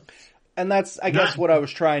 12.5 pounds. And that's, I guess, what I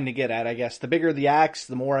was trying to get at. I guess the bigger the axe,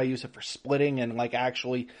 the more I use it for splitting and like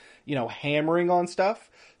actually, hammering on stuff.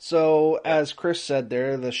 So as Chris said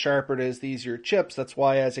there, the sharper it is, the easier it chips. That's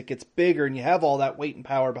why as it gets bigger and you have all that weight and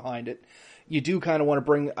power behind it, you do kind of want to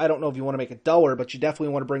bring, I don't know if you want to make it duller, but you definitely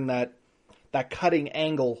want to bring that cutting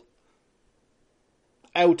angle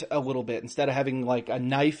out a little bit. Instead of having like a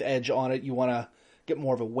knife edge on it, you want to get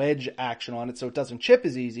more of a wedge action on it so it doesn't chip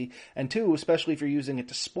as easy. And two, especially if you're using it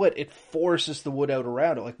to split, it forces the wood out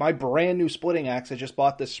around it. Like my brand new splitting axe I just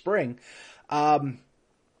bought this spring,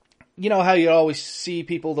 you know how you always see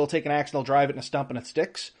people, they'll take an axe and they'll drive it in a stump and it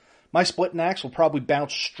sticks? My splitting axe will probably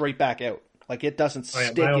bounce straight back out. Like it doesn't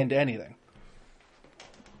stick into anything.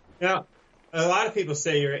 Now, a lot of people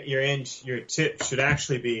say your tip should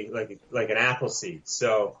actually be like an apple seed.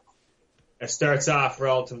 So it starts off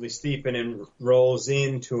relatively steep and then rolls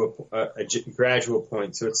into a gradual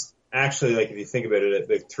point. So it's actually like, if you think about it,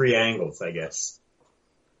 like 3 angles, I guess.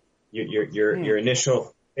 Your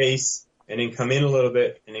initial base, and then come in a little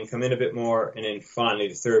bit, and then come in a bit more, and then finally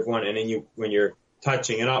the third one. And then when you're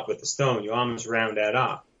touching it up with the stone, you almost round that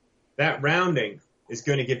off. That rounding is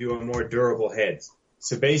going to give you a more durable head.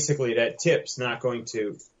 So basically that tip's not going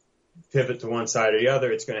to pivot to one side or the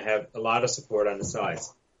other. It's going to have a lot of support on the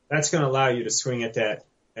sides. That's going to allow you to swing at that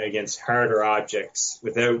against harder objects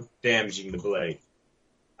without damaging the blade.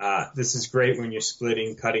 This is great when you're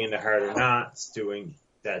splitting, cutting into harder knots, doing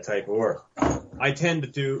that type of work. I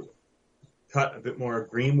tend to cut a bit more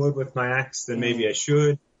greenwood with my axe than maybe I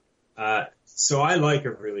should. So I like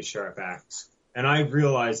a really sharp axe. And I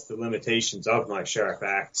realized the limitations of my sharp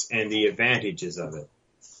axe and the advantages of it.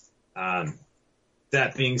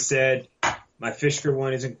 That being said, my Fisker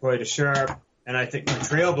one isn't quite as sharp, and I think my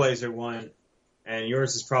Trailblazer one, and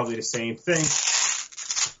yours is probably the same thing,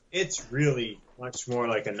 it's really much more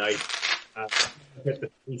like a knife. Look at the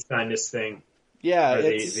piece on this thing. Yeah, or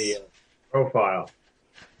the profile.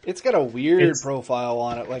 It's got a weird profile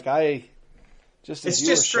on it. Like it's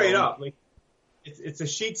just straight up. Like it's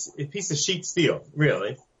a piece of sheet steel,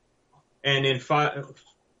 really, and in file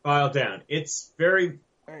down. It's very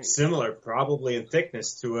similar, probably in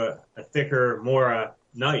thickness, to a thicker Mora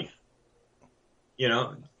knife. You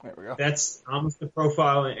know, there we go. That's almost the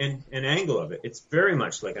profile and angle of it. It's very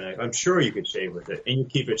much like a knife. I'm sure you could shave with it, and you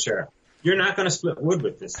keep it sharp. You're not going to split wood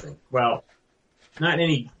with this thing. Well, not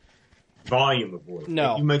any volume of wood.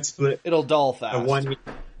 No, like you might split. It'll dull fast.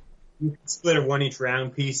 You can split a 1-inch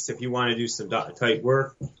round piece if you want to do some tight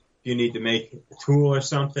work. If you need to make a tool or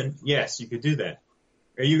something, yes, you could do that.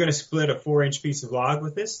 Are you going to split a 4-inch piece of log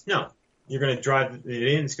with this? No. You're going to drive it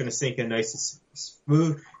in. It's going to sink in nice and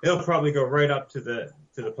smooth. It'll probably go right up to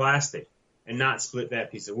the plastic and not split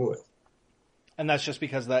that piece of wood. And that's just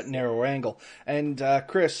because of that narrow angle. And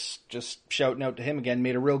Chris, just shouting out to him again,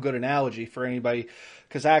 made a real good analogy for anybody,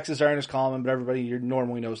 because axes aren't as common, but everybody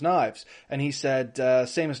normally knows knives. And he said,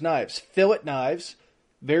 same as knives. Fillet knives,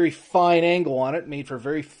 very fine angle on it, made for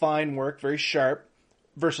very fine work, very sharp,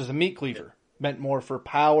 versus a meat cleaver, meant more for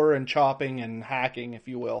power and chopping and hacking, if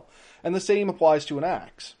you will. And the same applies to an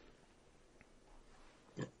axe.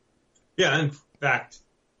 Yeah, in fact,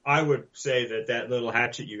 I would say that little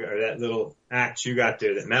hatchet or that little axe you got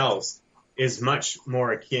there that melts is much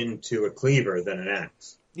more akin to a cleaver than an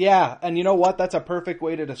axe. Yeah, and you know what? That's a perfect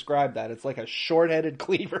way to describe that. It's like a short-headed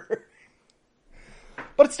cleaver.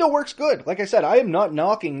 But it still works good. Like I said, I am not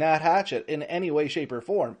knocking that hatchet in any way, shape, or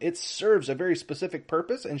form. It serves a very specific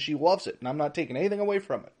purpose, and she loves it, and I'm not taking anything away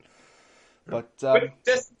from it. But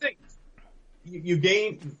that's the thing. You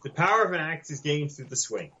gain, the power of an axe is gained through the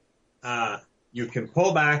swing. You can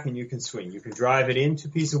pull back and you can swing. You can drive it into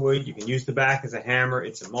a piece of wood. You can use the back as a hammer.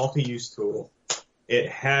 It's a multi-use tool.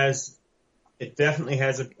 It definitely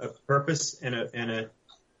has a purpose and a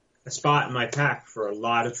spot in my pack for a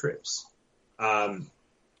lot of trips. I'm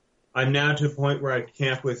now to the point where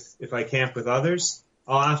if I camp with others,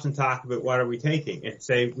 I'll often talk about what are we taking and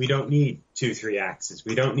say, we don't need 2-3 axes.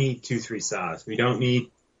 We don't need 2-3 saws. We don't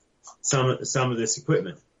need some of this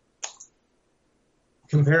equipment.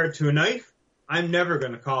 Compare it to a knife. I'm never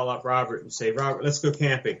going to call up Robert and say, Robert, let's go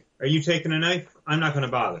camping. Are you taking a knife? I'm not going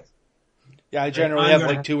to bother. Yeah, I generally have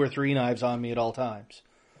like 2 or 3 knives on me at all times.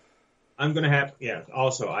 I'm going to have,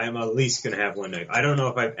 also, I am at least going to have one knife. I don't know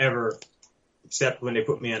if I've ever, except when they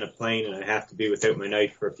put me on a plane and I have to be without my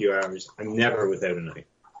knife for a few hours, I'm never without a knife.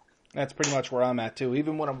 That's pretty much where I'm at, too.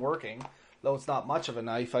 Even when I'm working, though it's not much of a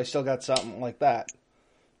knife, I still got something like that,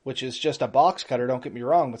 which is just a box cutter, don't get me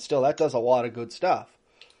wrong, but still, that does a lot of good stuff.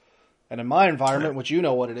 And in my environment, which you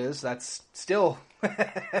know what it is, that's still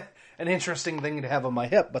an interesting thing to have on my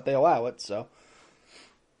hip, but they allow it, so.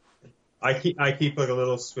 I keep like a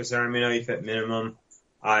little Swiss Army knife at minimum.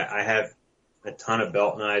 I have a ton of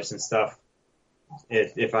belt knives and stuff.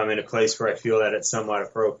 If I'm in a place where I feel that it's somewhat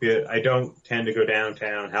appropriate, I don't tend to go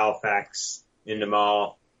downtown, Halifax, in the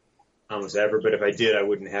mall, almost ever, but if I did, I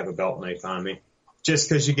wouldn't have a belt knife on me. Just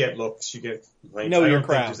because you get looks, you get complaints. Know your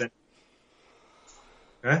crowd.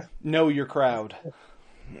 Huh? Know your crowd.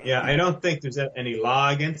 Yeah, I don't think there's any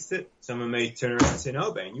law against it. Someone may turn around and say,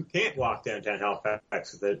 no, man, you can't walk downtown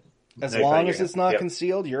Halifax with it. As long as it's not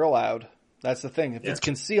concealed, you're allowed. That's the thing. If it's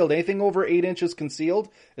concealed, anything over 8 inches concealed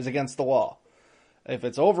is against the law. If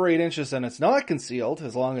it's over 8 inches and it's not concealed,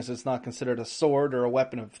 as long as it's not considered a sword or a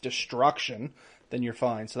weapon of destruction, then you're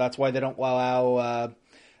fine. So that's why they don't allow,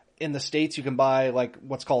 in the States, you can buy like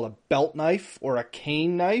what's called a belt knife or a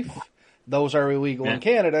cane knife. Those are illegal in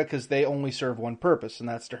Canada because they only serve one purpose, and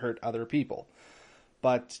that's to hurt other people.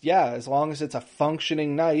 But yeah, as long as it's a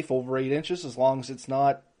functioning knife over 8 inches, as long as it's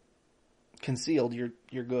not concealed,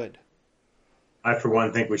 you're good. I, for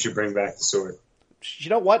one, think we should bring back the sword.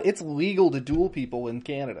 You know what? It's legal to duel people in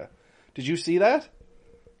Canada. Did you see that?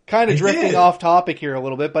 Kind of drifting off topic here a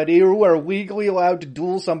little bit, but you are legally allowed to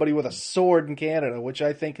duel somebody with a sword in Canada, which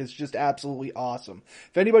I think is just absolutely awesome.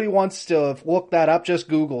 If anybody wants to look that up, just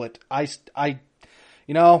Google it. It's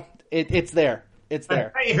there. It's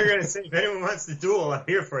there. I thought you were going to say, if anyone wants to duel, I'm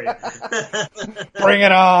here for you. Bring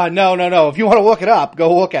it on. No. If you want to look it up,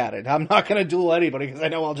 go look at it. I'm not going to duel anybody because I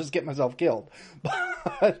know I'll just get myself killed.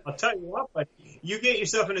 But I'll tell you what, but you get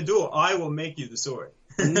yourself in a duel, I will make you the sword.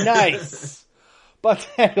 nice. But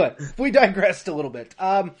anyway, we digressed a little bit.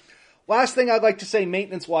 Last thing I'd like to say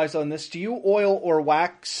maintenance-wise on this, do you oil or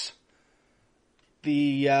wax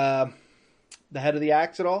the head of the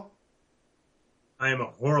axe at all? I am a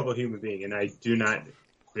horrible human being, and I do not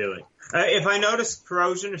really. If I notice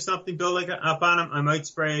corrosion or something building up on them, I might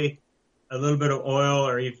spray a little bit of oil,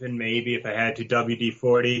 or even maybe if I had to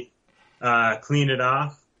WD-40, clean it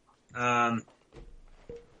off.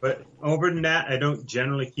 But over than that, I don't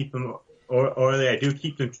generally keep them oily. I do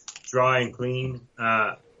keep them dry and clean.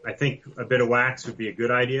 I think a bit of wax would be a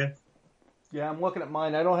good idea. Yeah, I'm looking at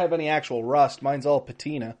mine. I don't have any actual rust. Mine's all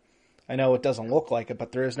patina. I know it doesn't look like it,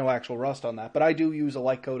 but there is no actual rust on that. But I do use a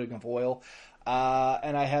light coating of oil,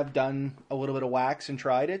 and I have done a little bit of wax and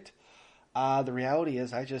tried it. The reality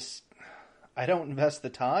is I don't invest the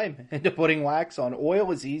time into putting wax on.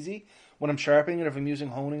 Oil is easy. When I'm sharpening it, if I'm using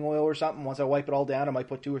honing oil or something, once I wipe it all down, I might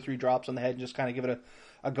put 2 or 3 drops on the head and just kind of give it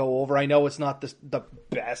a go over. I know it's not the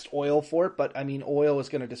best oil for it, but I mean, oil is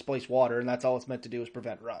going to displace water, and that's all it's meant to do is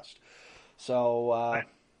prevent rust. So,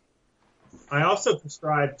 I also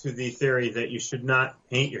prescribe to the theory that you should not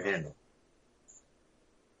paint your handle.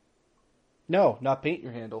 No, not paint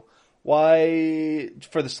your handle. Why?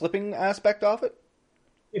 For the slipping aspect of it?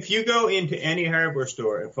 If you go into any hardware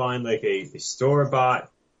store and find like a store-bought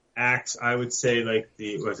axe, I would say like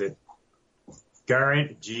Garrett,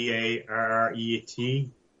 Garret?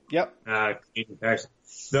 Yep.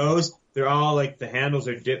 Those, they're all like the handles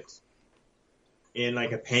are dipped in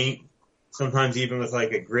like a paint, sometimes even with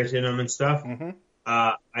like a grit in them and stuff. Mm-hmm.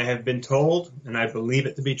 I have been told, and I believe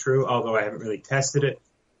it to be true, although I haven't really tested it,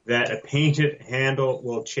 that a painted handle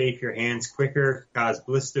will chafe your hands quicker, cause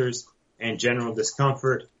blisters and general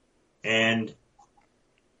discomfort. And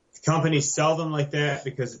companies sell them like that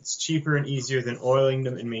because it's cheaper and easier than oiling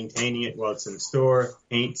them and maintaining it while it's in the store.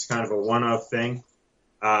 Paint's kind of a one-off thing.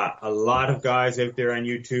 A lot of guys out there on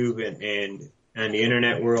YouTube and the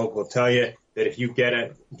internet world will tell you that if you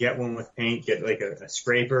get one with paint, get like a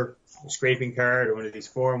scraping card or one of these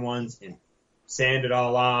foreign ones and sand it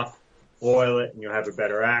all off, oil it, and you'll have a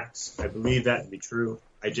better axe. I believe that to be true.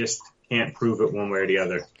 I just can't prove it one way or the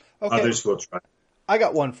other. Okay. Others will try. I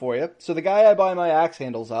got one for you. So the guy I buy my axe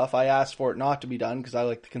handles off, I asked for it not to be done because I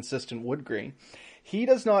like the consistent wood grain. He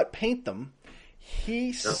does not paint them.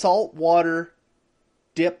 He salt water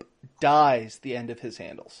dip dyes the end of his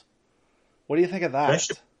handles. What do you think of that?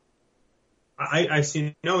 I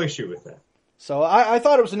see no issue with that. So I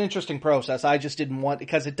thought it was an interesting process. I just didn't want,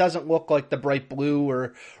 because it doesn't look like the bright blue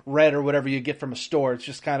or red or whatever you get from a store. It's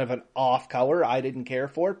just kind of an off color. I didn't care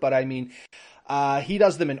for it, but I mean, he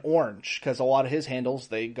does them in orange because a lot of his handles,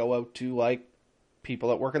 they go out to like people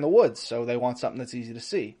that work in the woods. So they want something that's easy to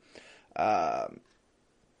see.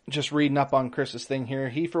 Just reading up on Chris's thing here.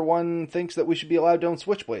 He, for one, thinks that we should be allowed to own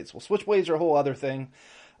switchblades. Well, switchblades are a whole other thing.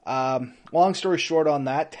 Long story short on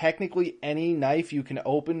that, technically any knife you can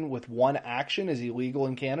open with one action is illegal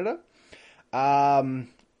in Canada.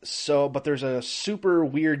 But there's a super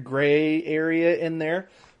weird gray area in there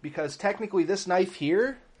because technically this knife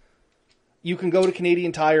here, you can go to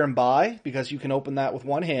Canadian Tire and buy because you can open that with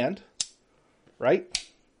one hand, right?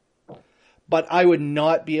 But I would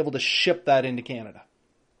not be able to ship that into Canada.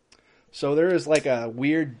 So there is like a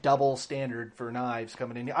weird double standard for knives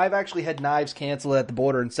coming in. I've actually had knives canceled at the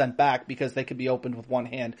border and sent back because they could be opened with one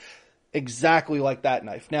hand. Exactly like that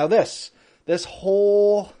knife. Now this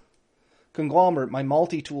whole conglomerate, my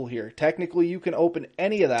multi-tool here, technically you can open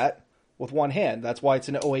any of that with one hand. That's why it's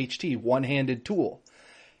an OHT, one-handed tool.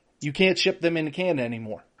 You can't ship them into Canada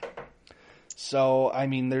anymore. So, I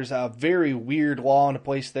mean, there's a very weird law in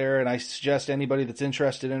place there, and I suggest anybody that's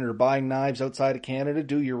interested in or buying knives outside of Canada,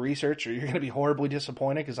 do your research, or you're going to be horribly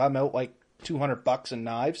disappointed, because I'm out like $200 in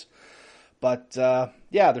knives. But,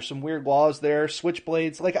 yeah, there's some weird laws there.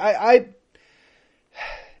 Switchblades, like, a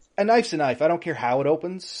knife's a knife. I don't care how it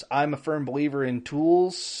opens. I'm a firm believer in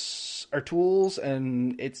tools,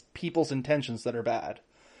 and it's people's intentions that are bad.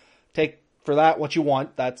 Take for that what you want.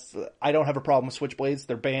 I don't have a problem with switchblades.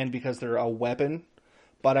 They're banned because they're a weapon.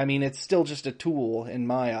 But I mean, it's still just a tool in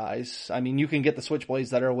my eyes. I mean, you can get the switchblades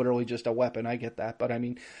that are literally just a weapon. I get that. But I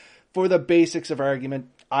mean, for the basics of argument,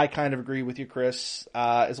 I kind of agree with you, Chris.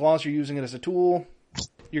 As long as you're using it as a tool,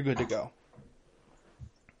 you're good to go.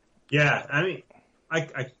 Yeah, I mean,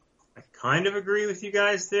 I kind of agree with you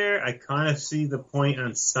guys there. I kind of see the point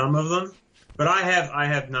on some of them. But I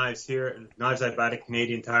have knives here, knives I buy at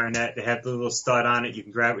Canadian Tire Net. They have the little stud on it. You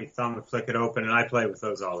can grab it with your thumb and flick it open, and I play with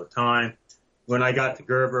those all the time. When I got the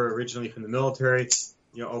Gerber originally from the military,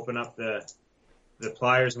 open up the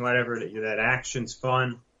pliers and whatever. That action's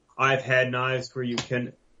fun. I've had knives where you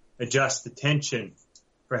can adjust the tension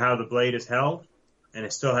for how the blade is held, and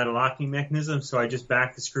it still had a locking mechanism. So I just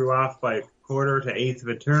backed the screw off by a quarter to eighth of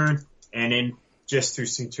a turn, and then just through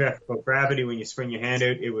centrifugal gravity, when you swing your hand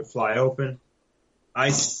out, it would fly open.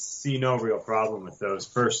 I see no real problem with those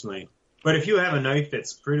personally. But if you have a knife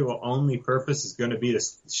that's pretty well only purpose is going to be to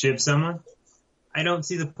shiv someone, I don't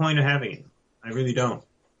see the point of having it. I really don't.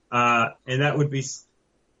 And that would be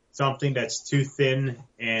something that's too thin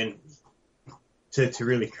and to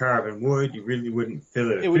really carve in wood. You really wouldn't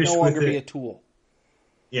fill it. It would no longer be a tool.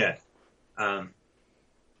 Yeah. I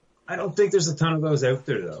don't think there's a ton of those out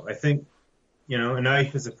there, though. I think, a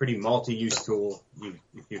knife is a pretty multi-use tool.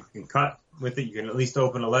 If you can cut with it, you can at least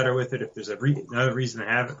open a letter with it. If there's another reason to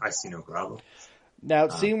have it, I see no problem. Now,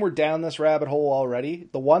 seeing we're down this rabbit hole already,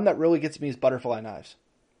 the one that really gets me is butterfly knives.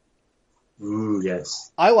 Ooh, yes.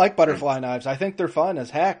 I like butterfly knives. I think they're fun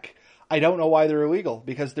as heck. I don't know why they're illegal,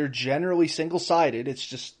 because they're generally single-sided. It's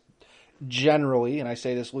just generally, and I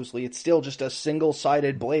say this loosely, it's still just a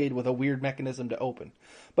single-sided blade with a weird mechanism to open.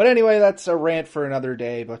 But anyway, that's a rant for another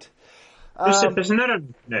day. But there's not a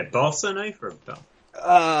balsa knife or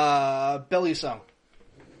Belisung.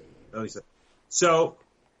 So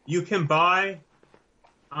you can buy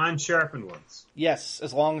unsharpened ones. Yes,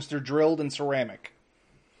 as long as they're drilled in ceramic.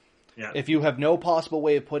 Yeah. If you have no possible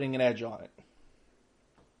way of putting an edge on it.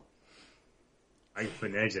 I can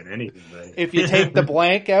put an edge on anything, but if you take the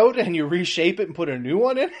blank out and you reshape it and put a new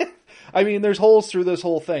one in it, I mean, there's holes through this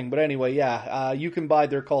whole thing. But anyway, yeah, you can buy.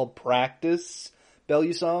 They're called practice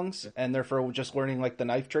Belusungs, and they're for just learning like the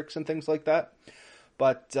knife tricks and things like that.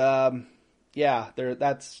 But yeah,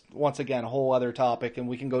 that's once again a whole other topic, and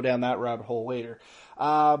we can go down that rabbit hole later.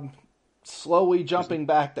 Slowly jumping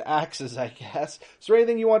back to axes, I guess. Is there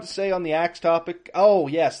anything you want to say on the axe topic? Oh,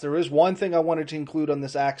 yes, there is one thing I wanted to include on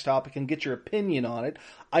this axe topic and get your opinion on it.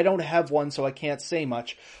 I don't have one, so I can't say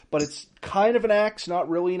much, but it's kind of an axe, not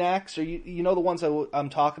really an axe. Or you know the ones I'm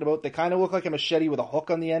talking about? They kind of look like a machete with a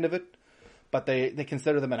hook on the end of it, but they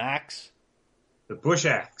consider them an axe. The bush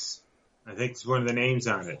axe, I think is one of the names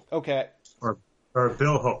on it. Okay. Or a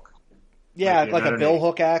bill hook. Yeah, like a bill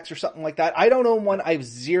hook axe or something like that. I don't own one. I have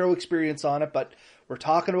zero experience on it, but we're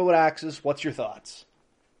talking about axes. What's your thoughts?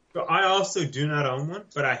 So I also do not own one,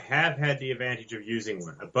 but I have had the advantage of using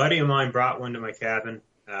one. A buddy of mine brought one to my cabin.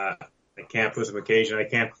 I camped with him occasionally. I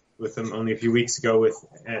camped with him only a few weeks ago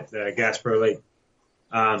at Gasper Lake.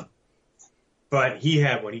 But he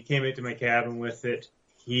had one. He came into my cabin with it.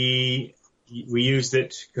 We used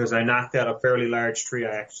it because I knocked out a fairly large tree.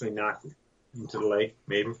 I actually knocked it into the lake,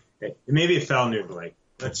 maybe. Maybe it fell near the lake.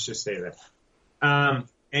 Let's just say that.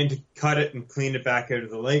 And to cut it and clean it back out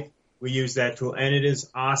of the lake, we use that tool. And it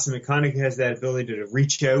is awesome. It kind of has that ability to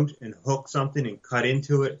reach out and hook something and cut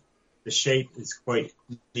into it. The shape is quite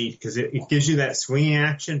neat because it gives you that swinging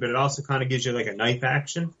action, but it also kind of gives you like a knife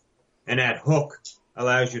action. And that hook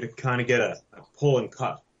allows you to kind of get a pull and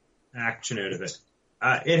cut action out of it.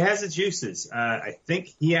 It has its uses. I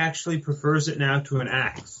think he actually prefers it now to an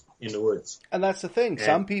axe in the woods. And that's the thing. Yeah.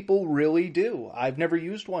 Some people really do. I've never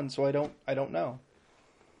used one, so I don't know.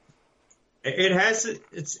 It has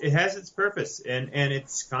its purpose, and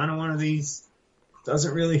it's kind of one of these,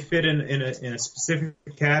 doesn't really fit in a specific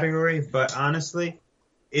category, but honestly,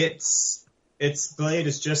 its blade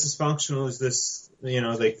is just as functional as this,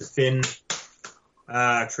 like the thin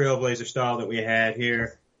Trailblazer style that we had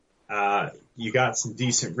here. You got some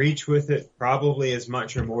decent reach with it, probably as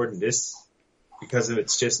much or more than this, because of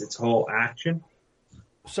its whole action.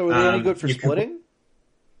 So are they any good for splitting?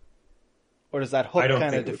 Or does that hook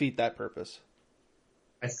kind of defeat that purpose?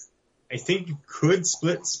 I think you could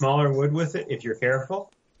split smaller wood with it if you're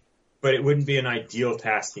careful, but it wouldn't be an ideal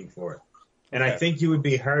tasking for it. And okay. I think you would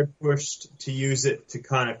be hard pushed to use it to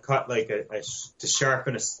kind of cut like to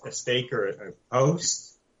sharpen a stake or a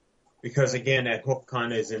post, because again, that hook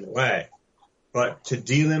kind of is in the way. But to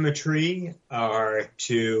delimb a tree or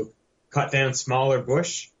to cut down smaller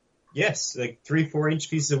bush, yes, like 3-4 inch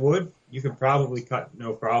pieces of wood, you could probably cut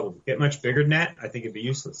no problem. Get much bigger than that, I think it'd be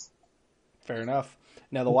useless. Fair enough.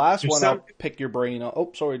 Now the last one, I'll pick your brain on.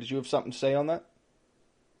 Oh, sorry, did you have something to say on that?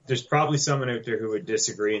 There's probably someone out there who would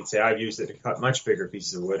disagree and say I've used it to cut much bigger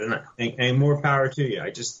pieces of wood, and more power to you.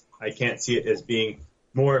 I can't see it as being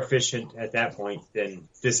more efficient at that point than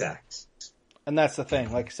this axe. And that's the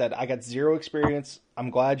thing. Like I said, I got zero experience.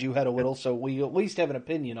 I'm glad you had a little, so we at least have an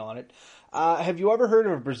opinion on it. Have you ever heard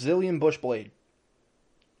of a Brazilian bush blade?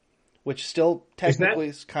 Which still technically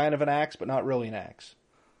is kind of an axe, but not really an axe.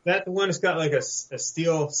 That the one that's got like a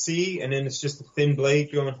steel C, and then it's just a thin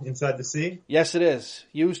blade going inside the C? Yes, it is.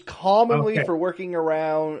 Used commonly for working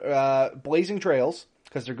around blazing trails,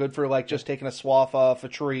 because they're good for like just taking a swath off a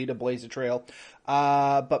tree to blaze a trail.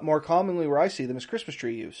 But more commonly where I see them is Christmas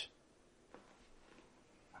tree use.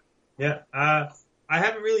 Yeah. I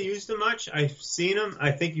haven't really used them much. I've seen them.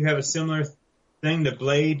 I think you have a similar thing. The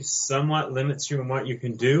blade somewhat limits you in what you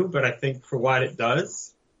can do, but I think for what it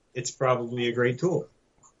does, it's probably a great tool.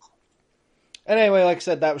 And anyway, like I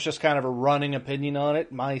said, that was just kind of a running opinion on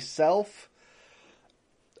it. Myself,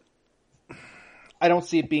 I don't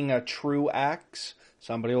see it being a true axe.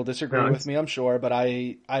 Somebody will disagree with me, I'm sure, but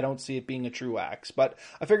I don't see it being a true axe. But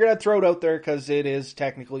I figured I'd throw it out there because it is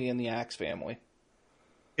technically in the axe family.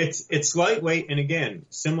 It's lightweight, and again,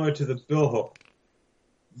 similar to the billhook.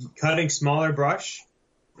 Cutting smaller brush,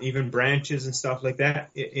 even branches and stuff like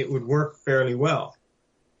that, it would work fairly well.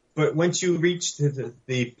 But once you reach to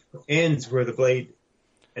the ends where the blade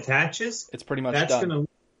attaches, it's pretty much that's done. going to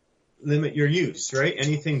limit your use, right?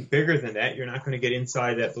 Anything bigger than that, you're not going to get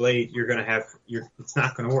inside that blade. You're going to have it's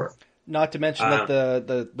not going to work. Not to mention that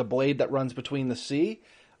the blade that runs between the C,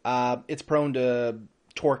 it's prone to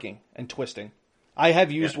torquing and twisting. I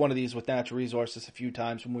have used one of these with Natural Resources a few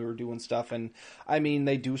times when we were doing stuff, and I mean,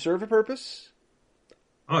 they do serve a purpose.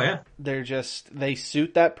 Oh, yeah. They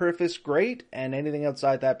suit that purpose great, and anything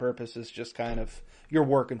outside that purpose is just kind of, you're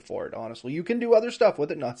working for it, honestly. You can do other stuff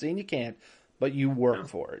with it, not saying you can't, but you work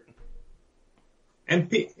for it. And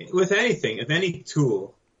with anything, with any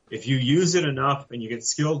tool, if you use it enough and you get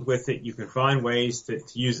skilled with it, you can find ways to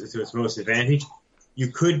use it to its most advantage.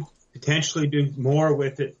 You could potentially do more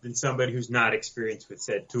with it than somebody who's not experienced with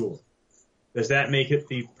said tool. Does that make it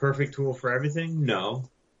the perfect tool for everything? No.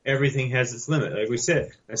 Everything has its limit. Like we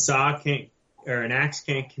said, an axe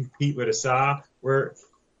can't compete with a saw, where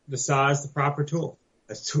the saw is the proper tool.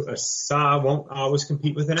 A saw won't always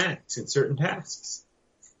compete with an axe in certain tasks.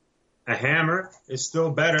 A hammer is still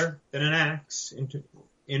better than an axe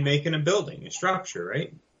in making a building, a structure,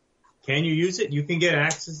 right? Can you use it? You can get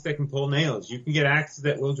axes that can pull nails. You can get axes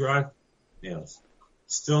that will drive nails.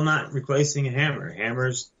 Still not replacing a hammer. A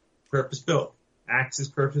hammer's purpose-built. Axe is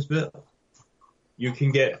purpose-built. You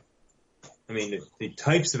can get, the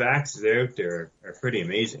types of axes out there are pretty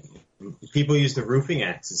amazing. People use the roofing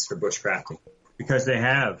axes for bushcrafting because they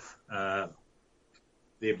have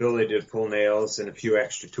the ability to pull nails and a few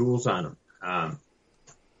extra tools on them.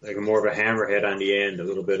 Like more of a hammerhead on the end, a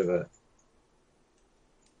little bit of a...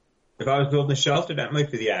 If I was building a shelter, that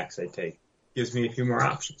might be the axe I'd take. Gives me a few more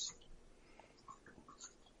options.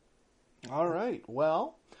 All right.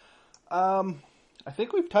 Well, I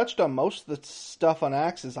think we've touched on most of the stuff on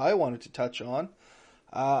axes I wanted to touch on.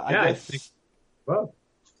 I guess...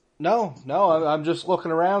 No, I'm just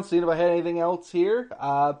looking around, seeing if I had anything else here.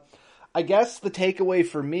 I guess the takeaway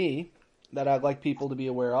for me that I'd like people to be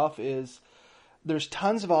aware of is there's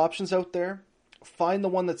tons of options out there. Find the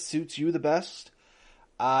one that suits you the best.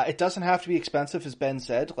 It doesn't have to be expensive, as Ben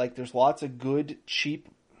said. Like, there's lots of good, cheap,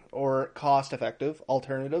 or cost-effective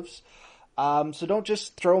alternatives. So don't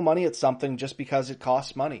just throw money at something just because it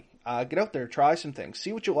costs money. Get out there, try some things,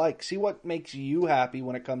 see what you like, see what makes you happy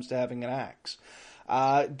when it comes to having an axe.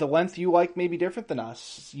 The length you like may be different than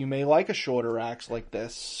us. You may like a shorter axe like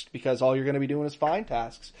this because all you're going to be doing is fine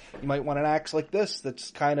tasks. You might want an axe like this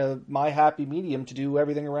that's kind of my happy medium to do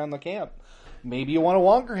everything around the camp. Maybe you want a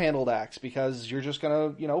longer handled axe because you're just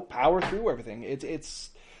going to, power through everything.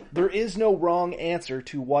 There is no wrong answer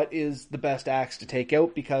to what is the best axe to take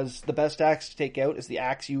out, because the best axe to take out is the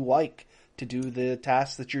axe you like to do the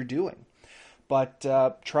tasks that you're doing. But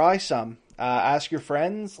try some. Ask your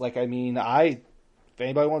friends. If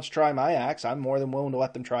anybody wants to try my axe, I'm more than willing to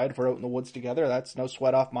let them try it if we're out in the woods together. That's no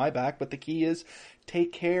sweat off my back. But the key is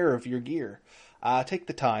take care of your gear. Take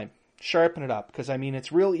the time. Sharpen it up. Because,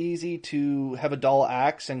 it's real easy to have a dull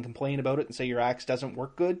axe and complain about it and say your axe doesn't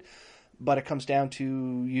work good. But it comes down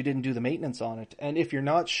to you didn't do the maintenance on it. And if you're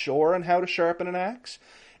not sure on how to sharpen an axe,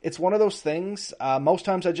 it's one of those things. Most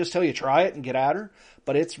times I just tell you try it and get at her.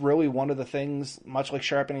 But it's really one of the things, much like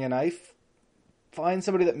sharpening a knife. Find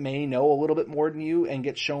somebody that may know a little bit more than you and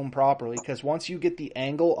get shown properly. Because once you get the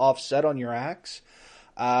angle offset on your axe,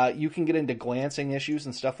 you can get into glancing issues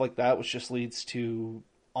and stuff like that, which just leads to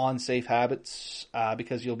unsafe habits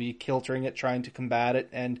because you'll be kiltering it, trying to combat it,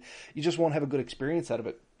 and you just won't have a good experience out of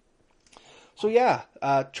it. So yeah,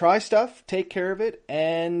 try stuff, take care of it,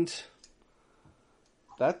 and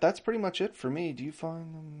that's pretty much it for me. Do you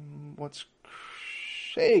find what's...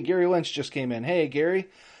 Hey, Gary Lynch just came in. Hey, Gary.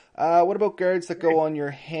 What about guards that go on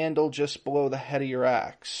your handle just below the head of your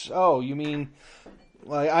axe? Oh, you mean,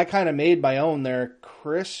 like, I kind of made my own there,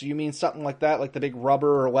 Chris. You mean something like that, like the big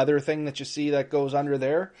rubber or leather thing that you see that goes under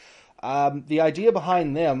there? The idea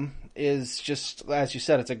behind them is just, as you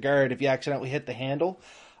said, it's a guard if you accidentally hit the handle.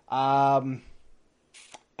 And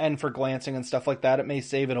for glancing and stuff like that, it may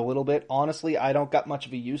save it a little bit. Honestly, I don't got much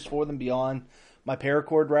of a use for them beyond my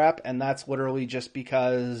paracord wrap, and that's literally just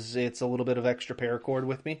because it's a little bit of extra paracord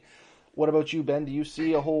with me. What about you, Ben? Do you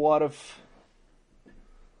see a whole lot of...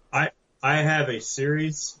 I have a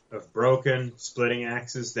series of broken splitting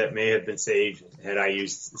axes that may have been saved had I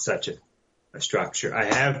used such a structure. I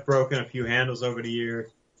have broken a few handles over the year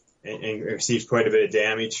and received quite a bit of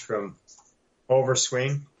damage from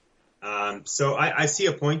overswing. So I see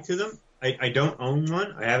a point to them. I don't own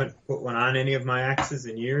one. I haven't put one on any of my axes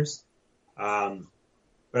in years.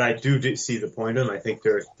 But I do see the point of them. I think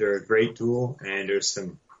they're a great tool, and there's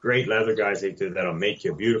some great leather guys out there that'll make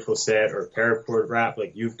you a beautiful set, or paracord wrap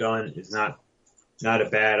like you've done is not a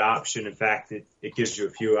bad option. In fact, it gives you a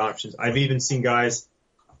few options. I've even seen guys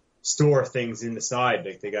store things in the side,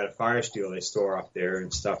 like they got a fire steel they store up there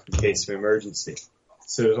and stuff in case of emergency.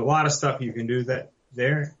 So there's a lot of stuff you can do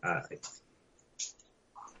there.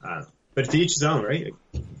 But to each his own, right?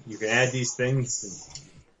 You can add these things.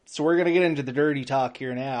 So we're going to get into the dirty talk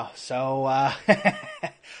here now. So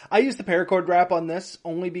I use the paracord wrap on this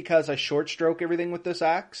only because I short stroke everything with this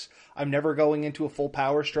axe. I'm never going into a full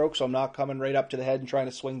power stroke, so I'm not coming right up to the head and trying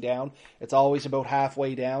to swing down. It's always about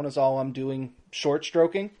halfway down is all I'm doing short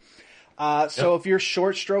stroking. So if you're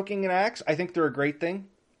short stroking an axe, I think they're a great thing.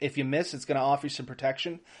 If you miss, it's going to offer you some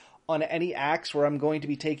protection. On any axe where I'm going to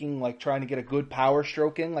be taking, like, trying to get a good power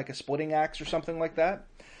stroke in, like a splitting axe or something like that,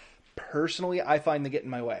 personally, I find they get in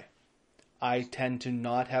my way. I tend to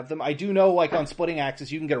not have them. I do know, like, on splitting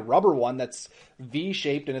axes, you can get a rubber one that's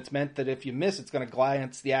V-shaped, and it's meant that if you miss, it's going to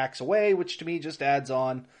glance the axe away, which to me just adds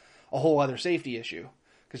on a whole other safety issue.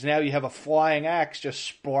 Because now you have a flying axe just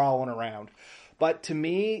sprawling around. But to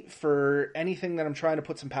me, for anything that I'm trying to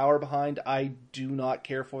put some power behind, I do not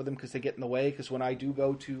care for them because they get in the way. Because when I do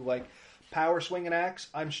go to, like, power swing an axe,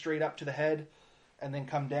 I'm straight up to the head and then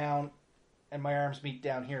come down and my arms meet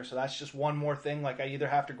down here. So that's just one more thing. Like, I either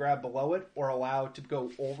have to grab below it or allow it to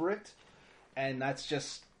go over it. And that's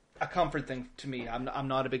just a comfort thing to me. I'm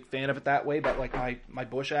not a big fan of it that way, but, like, my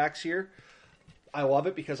bush axe here, I love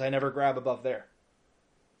it because I never grab above there.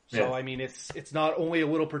 So, yeah. I mean, it's not only a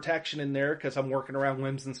little protection in there because I'm working around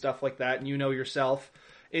limbs and stuff like that, and you know yourself,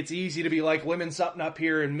 it's easy to be like limbing something up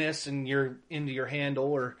here and miss and you're into your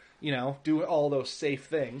handle or, you know, do all those safe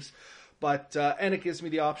things. But, and it gives me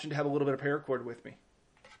the option to have a little bit of paracord with me.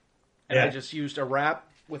 And I just used a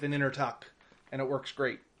wrap with an inner tuck, and it works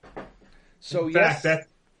great. So, in fact, that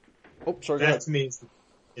to me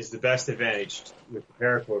is the best advantage with the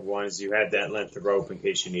paracord one is you had that length of rope in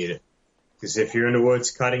case you need it. Because if you're in the woods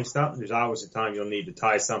cutting stuff, there's always a time you'll need to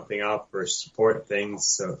tie something up or support things.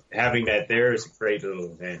 So having that there is a great little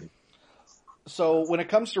advantage. So when it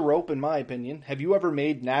comes to rope, in my opinion, have you ever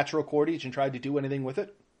made natural cordage and tried to do anything with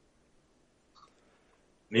it?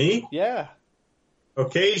 Me? Yeah.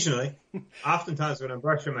 Occasionally. Oftentimes when I'm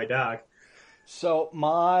brushing my dog. So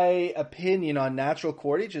my opinion on natural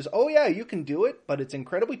cordage is, oh yeah, you can do it, but it's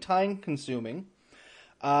incredibly time consuming.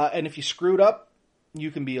 And if you screwed up, you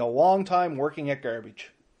can be a long time working at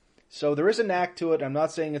garbage. So there is a knack to it. I'm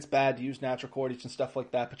not saying it's bad to use natural cordage and stuff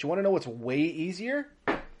like that, but you want to know what's way easier?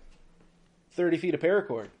 30 feet of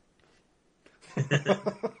paracord.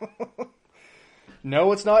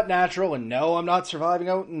 No, it's not natural, and no, I'm not surviving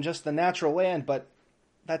out in just the natural land, but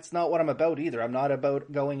that's not what I'm about either. I'm not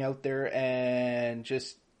about going out there and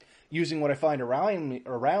just using what I find around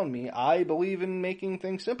me. I believe in making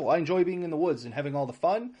things simple. I enjoy being in the woods and having all the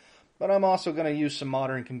fun, but I'm also going to use some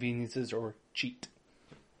modern conveniences or cheat.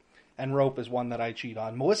 And rope is one that I cheat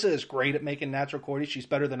on. Melissa is great at making natural cordage. She's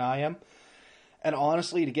better than I am. And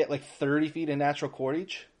honestly, to get like 30 feet of natural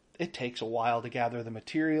cordage, it takes a while to gather the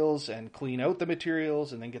materials and clean out the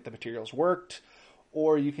materials and then get the materials worked.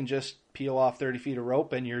 Or you can just peel off 30 feet of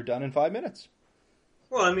rope and you're done in 5 minutes.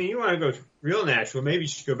 Well, I mean, you want to go real natural. Maybe you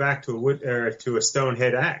should go back to a wood or to a stone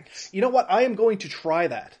head axe. You know what? I am going to try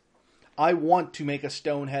that. I want to make a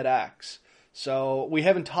stone head axe. So we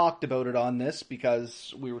haven't talked about it on this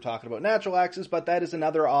because we were talking about natural axes, but that is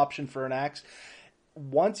another option for an axe.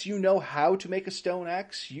 Once you know how to make a stone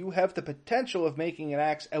axe, you have the potential of making an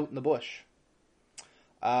axe out in the bush.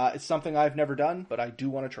 It's something I've never done, but I do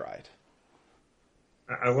want to try it.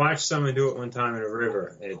 I watched someone do it one time in a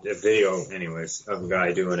river, a video anyways, of a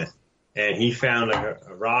guy doing it. And he found like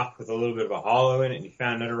a rock with a little bit of a hollow in it, and he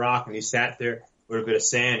found another rock, and he sat there with a bit of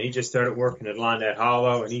sand. He just started working at Londat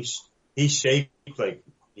Hollow, and he shaped like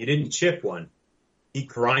he didn't chip one. He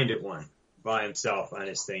grinded one by himself on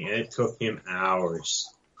his thing, and it took him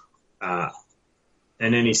hours. And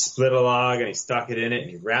then he split a log and he stuck it in it and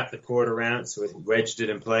he wrapped the cord around it so he wedged it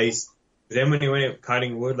in place. But then when he went up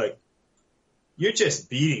cutting wood, like, you're just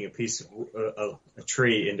beating a piece of a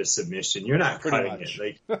tree into submission. You're not Pretty cutting much.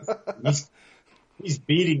 it. Like, he's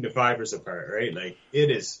beating the fibers apart, right? Like, it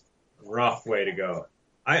is a rough way to go.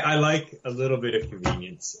 I like a little bit of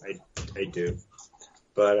convenience. I do.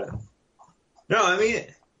 But, no, I mean,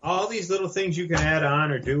 all these little things you can add on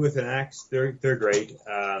or do with an axe, they're great.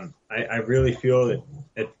 I really feel that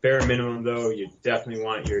at bare minimum, though, you definitely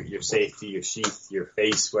want your safety, your sheath, your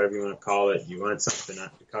face, whatever you want to call it. You want something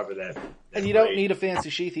to cover that. And you don't need a fancy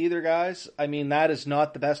sheath either, guys. I mean, that is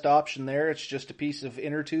not the best option there. It's just a piece of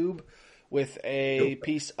inner tube with a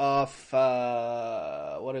piece of,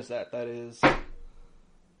 what is that? That is...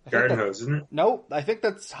 garden hose, isn't it? No, I think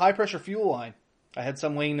that's high pressure fuel line. I had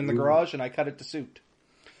some laying in the garage and I cut it to suit.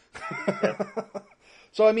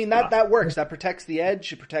 So, I mean, that works. That protects the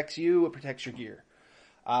edge. It protects you. It protects your gear.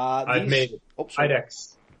 I've made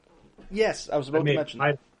Kydex. Yes, I was about to mention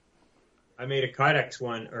that. I made a Kydex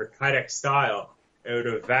one, or Kydex style, out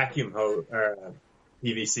of vacuum hose,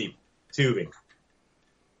 PVC tubing.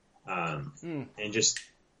 And just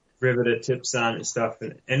riveted tips on it and stuff.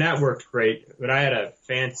 And that worked great. But I had a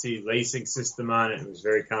fancy lacing system on it. It was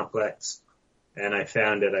very complex. And I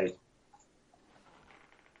found that I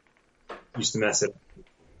used to mess it up.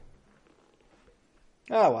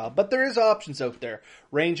 Oh, well. But there is options out there,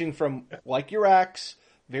 ranging from, like your axe,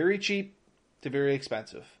 very cheap to very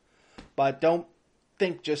expensive. But don't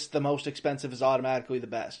think just the most expensive is automatically the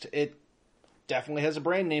best. It definitely has a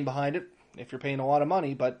brand name behind it if you're paying a lot of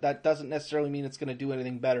money, but that doesn't necessarily mean it's going to do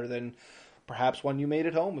anything better than perhaps one you made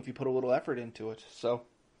at home if you put a little effort into it. So,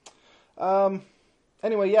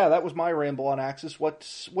 anyway, yeah, that was my ramble on axes.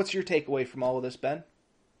 What's your takeaway from all of this, Ben?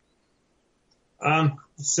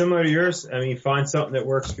 Similar to yours. I mean, find something that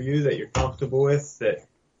works for you, that you're comfortable with,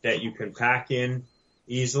 that you can pack in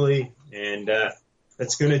easily, and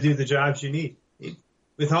that's going to do the jobs you need.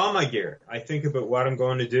 With all my gear, I think about what I'm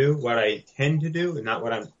going to do, what I tend to do, and not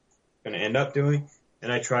what I'm going to end up doing,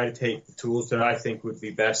 and I try to take the tools that I think would be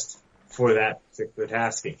best for that particular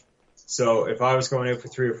tasking. So if I was going out for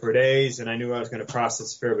 3 or 4 days and I knew I was going to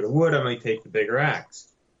process a fair bit of wood, I might take the bigger axe.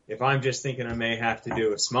 If I'm just thinking I may have to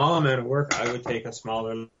do a small amount of work, I would take a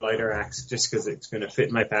smaller, lighter axe just because it's going to fit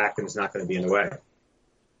in my pack and it's not going to be in the way.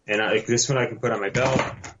 And like this one I can put on my belt.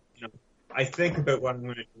 You know, I think about what I'm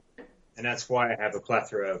going to do, and that's why I have a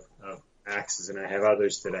plethora of axes, and I have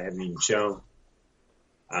others that I haven't even shown.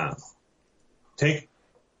 Take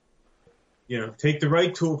the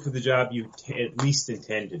right tool for the job you at least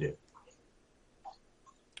intend to do.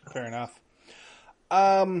 Fair enough.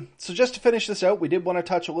 So just to finish this out, we did want to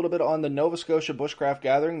touch a little bit on the Nova Scotia Bushcraft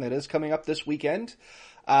Gathering that is coming up this weekend.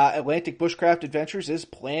 Atlantic Bushcraft Adventures is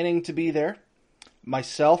planning to be there.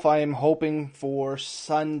 Myself, I am hoping for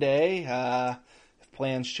Sunday. If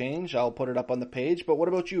plans change, I'll put it up on the page. But what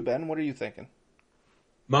about you, Ben? What are you thinking?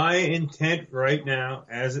 My intent right now,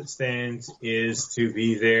 as it stands, is to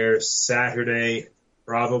be there Saturday,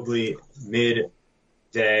 probably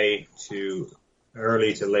midday to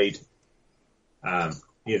early to late,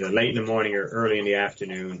 either late in the morning or early in the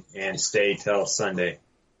afternoon, and stay till Sunday.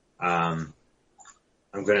 I'm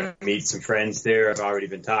going to meet some friends there. I've already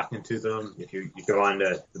been talking to them. If you go on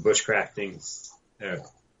to the Bushcrafting,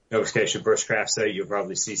 Nova Scotia Bushcraft site, you'll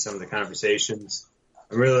probably see some of the conversations.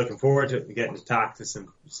 I'm really looking forward to getting to talk to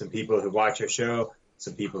some people who watch our show,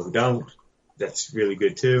 some people who don't. That's really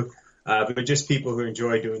good too. But just people who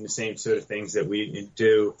enjoy doing the same sort of things that we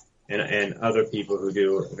do, and other people who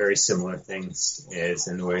do very similar things as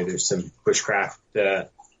in the way. There's some bushcraft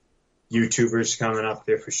YouTubers coming up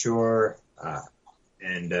there for sure,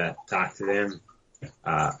 and talk to them.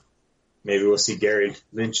 Maybe we'll see Gary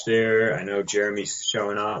Lynch there. I know Jeremy's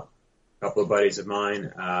showing up. A couple of buddies of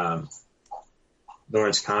mine.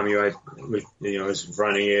 Lawrence Comu, is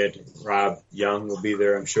running it. Rob Young will be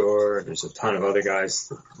there, I'm sure. There's a ton of other guys.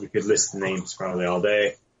 We could list the names probably all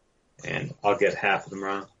day, and I'll get half of them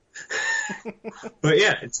wrong. But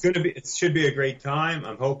yeah, it should be a great time.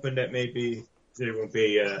 I'm hoping that maybe there won't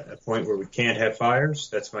be a point where we can't have fires.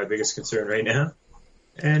 That's my biggest concern right now.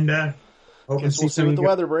 And hoping we'll see what the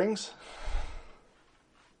weather brings.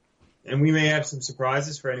 And we may have some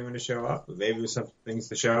surprises for anyone to show up. Maybe some things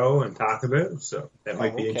to show and talk about. So that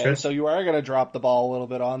might be interesting. So you are going to drop the ball a little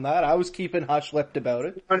bit on that. I was keeping hush-lipped about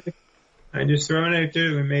it. I'm just throwing it out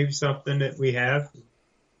there. Maybe something that we have.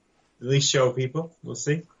 At least show people. We'll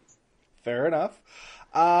see. Fair enough.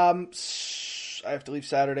 I have to leave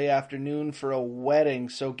Saturday afternoon for a wedding,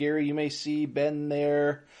 so Gary, you may see Ben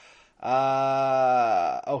there.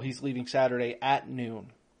 He's leaving Saturday at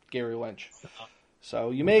noon, Gary Lynch.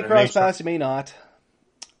 So you may cross paths, you may not.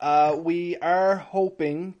 We are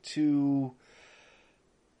hoping to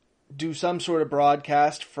do some sort of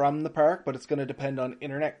broadcast from the park, but it's going to depend on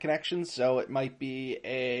internet connections, so it might be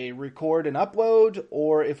a record and upload,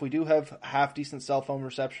 or if we do have half-decent cell phone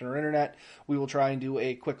reception or internet, we will try and do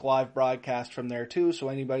a quick live broadcast from there too, so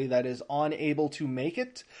anybody that is unable to make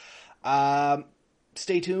it,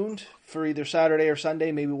 stay tuned for either Saturday or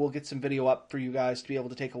Sunday. Maybe we'll get some video up for you guys to be able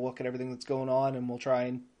to take a look at everything that's going on, and we'll try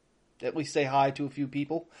and at least say hi to a few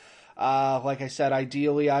people. Like I said,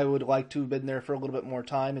 ideally I would like to have been there for a little bit more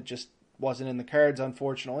time. It just wasn't in the cards,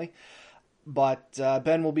 unfortunately. But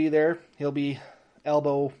Ben will be there. He'll be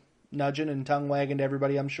elbow nudging and tongue wagging to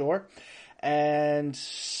everybody, I'm sure. And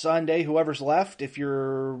Sunday, whoever's left, if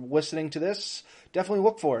you're listening to this, definitely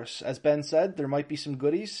look for us. As Ben said, there might be some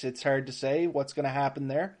goodies. It's hard to say what's going to happen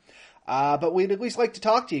there. But we'd at least like to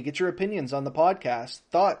talk to you, get your opinions on the podcast,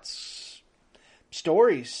 thoughts,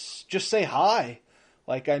 stories. Just say hi.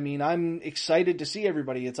 I'm excited to see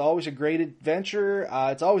everybody. It's always a great adventure.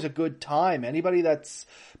 It's always a good time. Anybody that's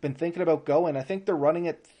been thinking about going, I think they're running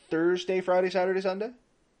it Thursday, Friday, Saturday, Sunday?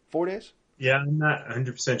 4 days? Yeah, I'm not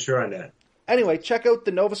 100% sure on that. Anyway, check out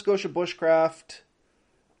the Nova Scotia Bushcraft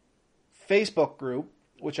Facebook group,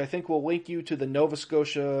 which I think will link you to the Nova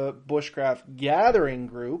Scotia Bushcraft Gathering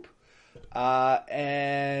group.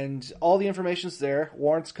 And all the information's there.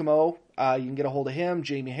 Lawrence Camo, you can get a hold of him.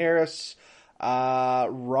 Jamie Harris,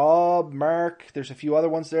 Rob, Mark, there's a few other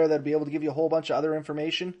ones there that'll be able to give you a whole bunch of other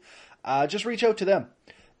information. Just reach out to them.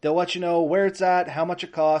 They'll let you know where it's at, how much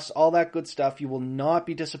it costs, all that good stuff. You will not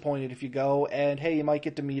be disappointed if you go, and hey, you might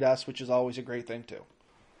get to meet us, which is always a great thing too.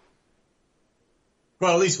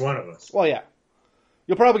 Well, at least one of us. Well, yeah.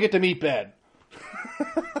 You'll probably get to meet Ben.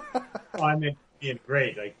 Well, I mean, being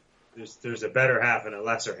great. There's a better half and a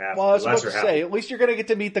lesser half. Well, I was supposed to say, at least you're going to get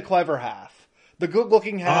to meet the clever half. The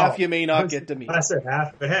good-looking half you may not get to meet. Lesser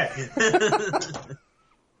half, but hey.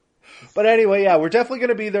 But anyway, yeah, we're definitely going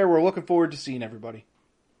to be there. We're looking forward to seeing everybody.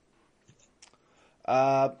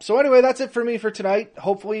 So anyway, that's it for me for tonight.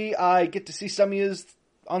 Hopefully I get to see some of you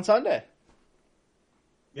on Sunday.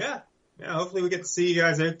 Yeah, hopefully we get to see you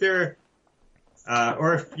guys out there.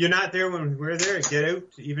 Or if you're not there when we're there, get out.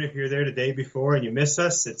 Even if you're there the day before and you miss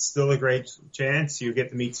us, it's still a great chance. You get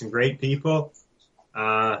to meet some great people.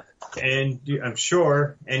 And I'm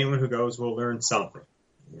sure anyone who goes will learn something.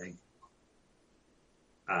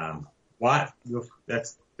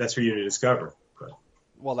 That's for you to discover. But.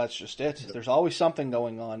 Well, that's just it. There's always something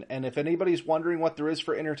going on. And if anybody's wondering what there is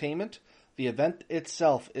for entertainment, the event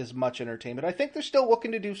itself is much entertainment. I think they're still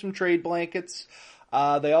looking to do some trade blankets.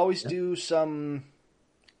 They always do some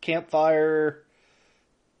campfire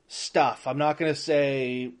stuff. I'm not going to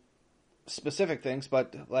say specific things,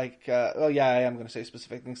 but I am going to say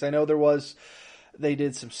specific things. I know they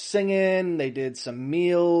did some singing, they did some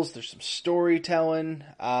meals, there's some storytelling.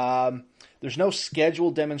 There's no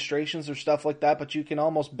scheduled demonstrations or stuff like that, but you can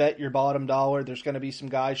almost bet your bottom dollar there's going to be some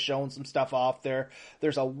guys showing some stuff off there.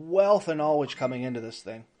 There's a wealth of knowledge coming into this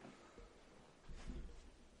thing.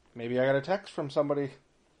 Maybe I got a text from somebody.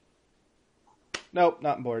 Nope,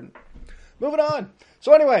 not important. Moving on.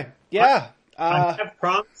 So anyway, yeah. I have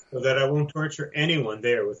promised that I won't torture anyone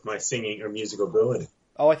there with my singing or musical ability.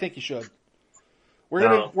 Oh, I think you should. We're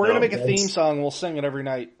gonna make a theme song and we'll sing it every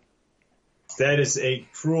night. That is a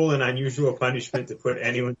cruel and unusual punishment to put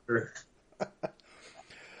anyone through.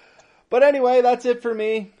 But anyway, that's it for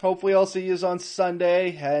me. Hopefully I'll see you on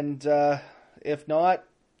Sunday, and if not,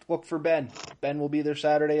 look for Ben. Ben will be there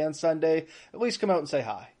Saturday and Sunday. At least come out and say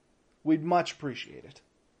hi. We'd much appreciate it.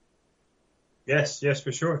 Yes,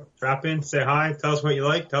 for sure. Drop in, say hi, tell us what you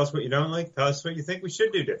like, tell us what you don't like, tell us what you think we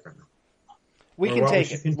should do differently. We can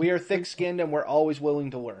take it. We are thick-skinned and we're always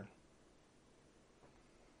willing to learn.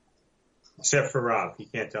 Except for Rob. He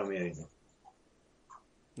can't tell me anything.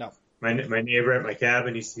 No. My neighbor at my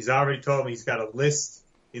cabin, he's already told me he's got a list.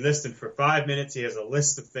 He listened for 5 minutes. He has a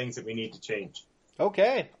list of things that we need to change.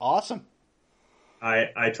 Okay, awesome.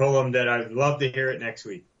 I told him that I'd love to hear it next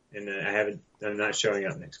week, and I'm not showing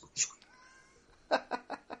up next week.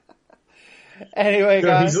 Anyway,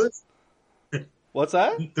 guys. What's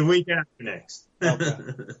that? The week after next. Okay.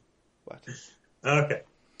 What? Okay.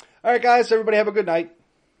 All right, guys. Everybody have a good night.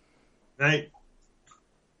 Night.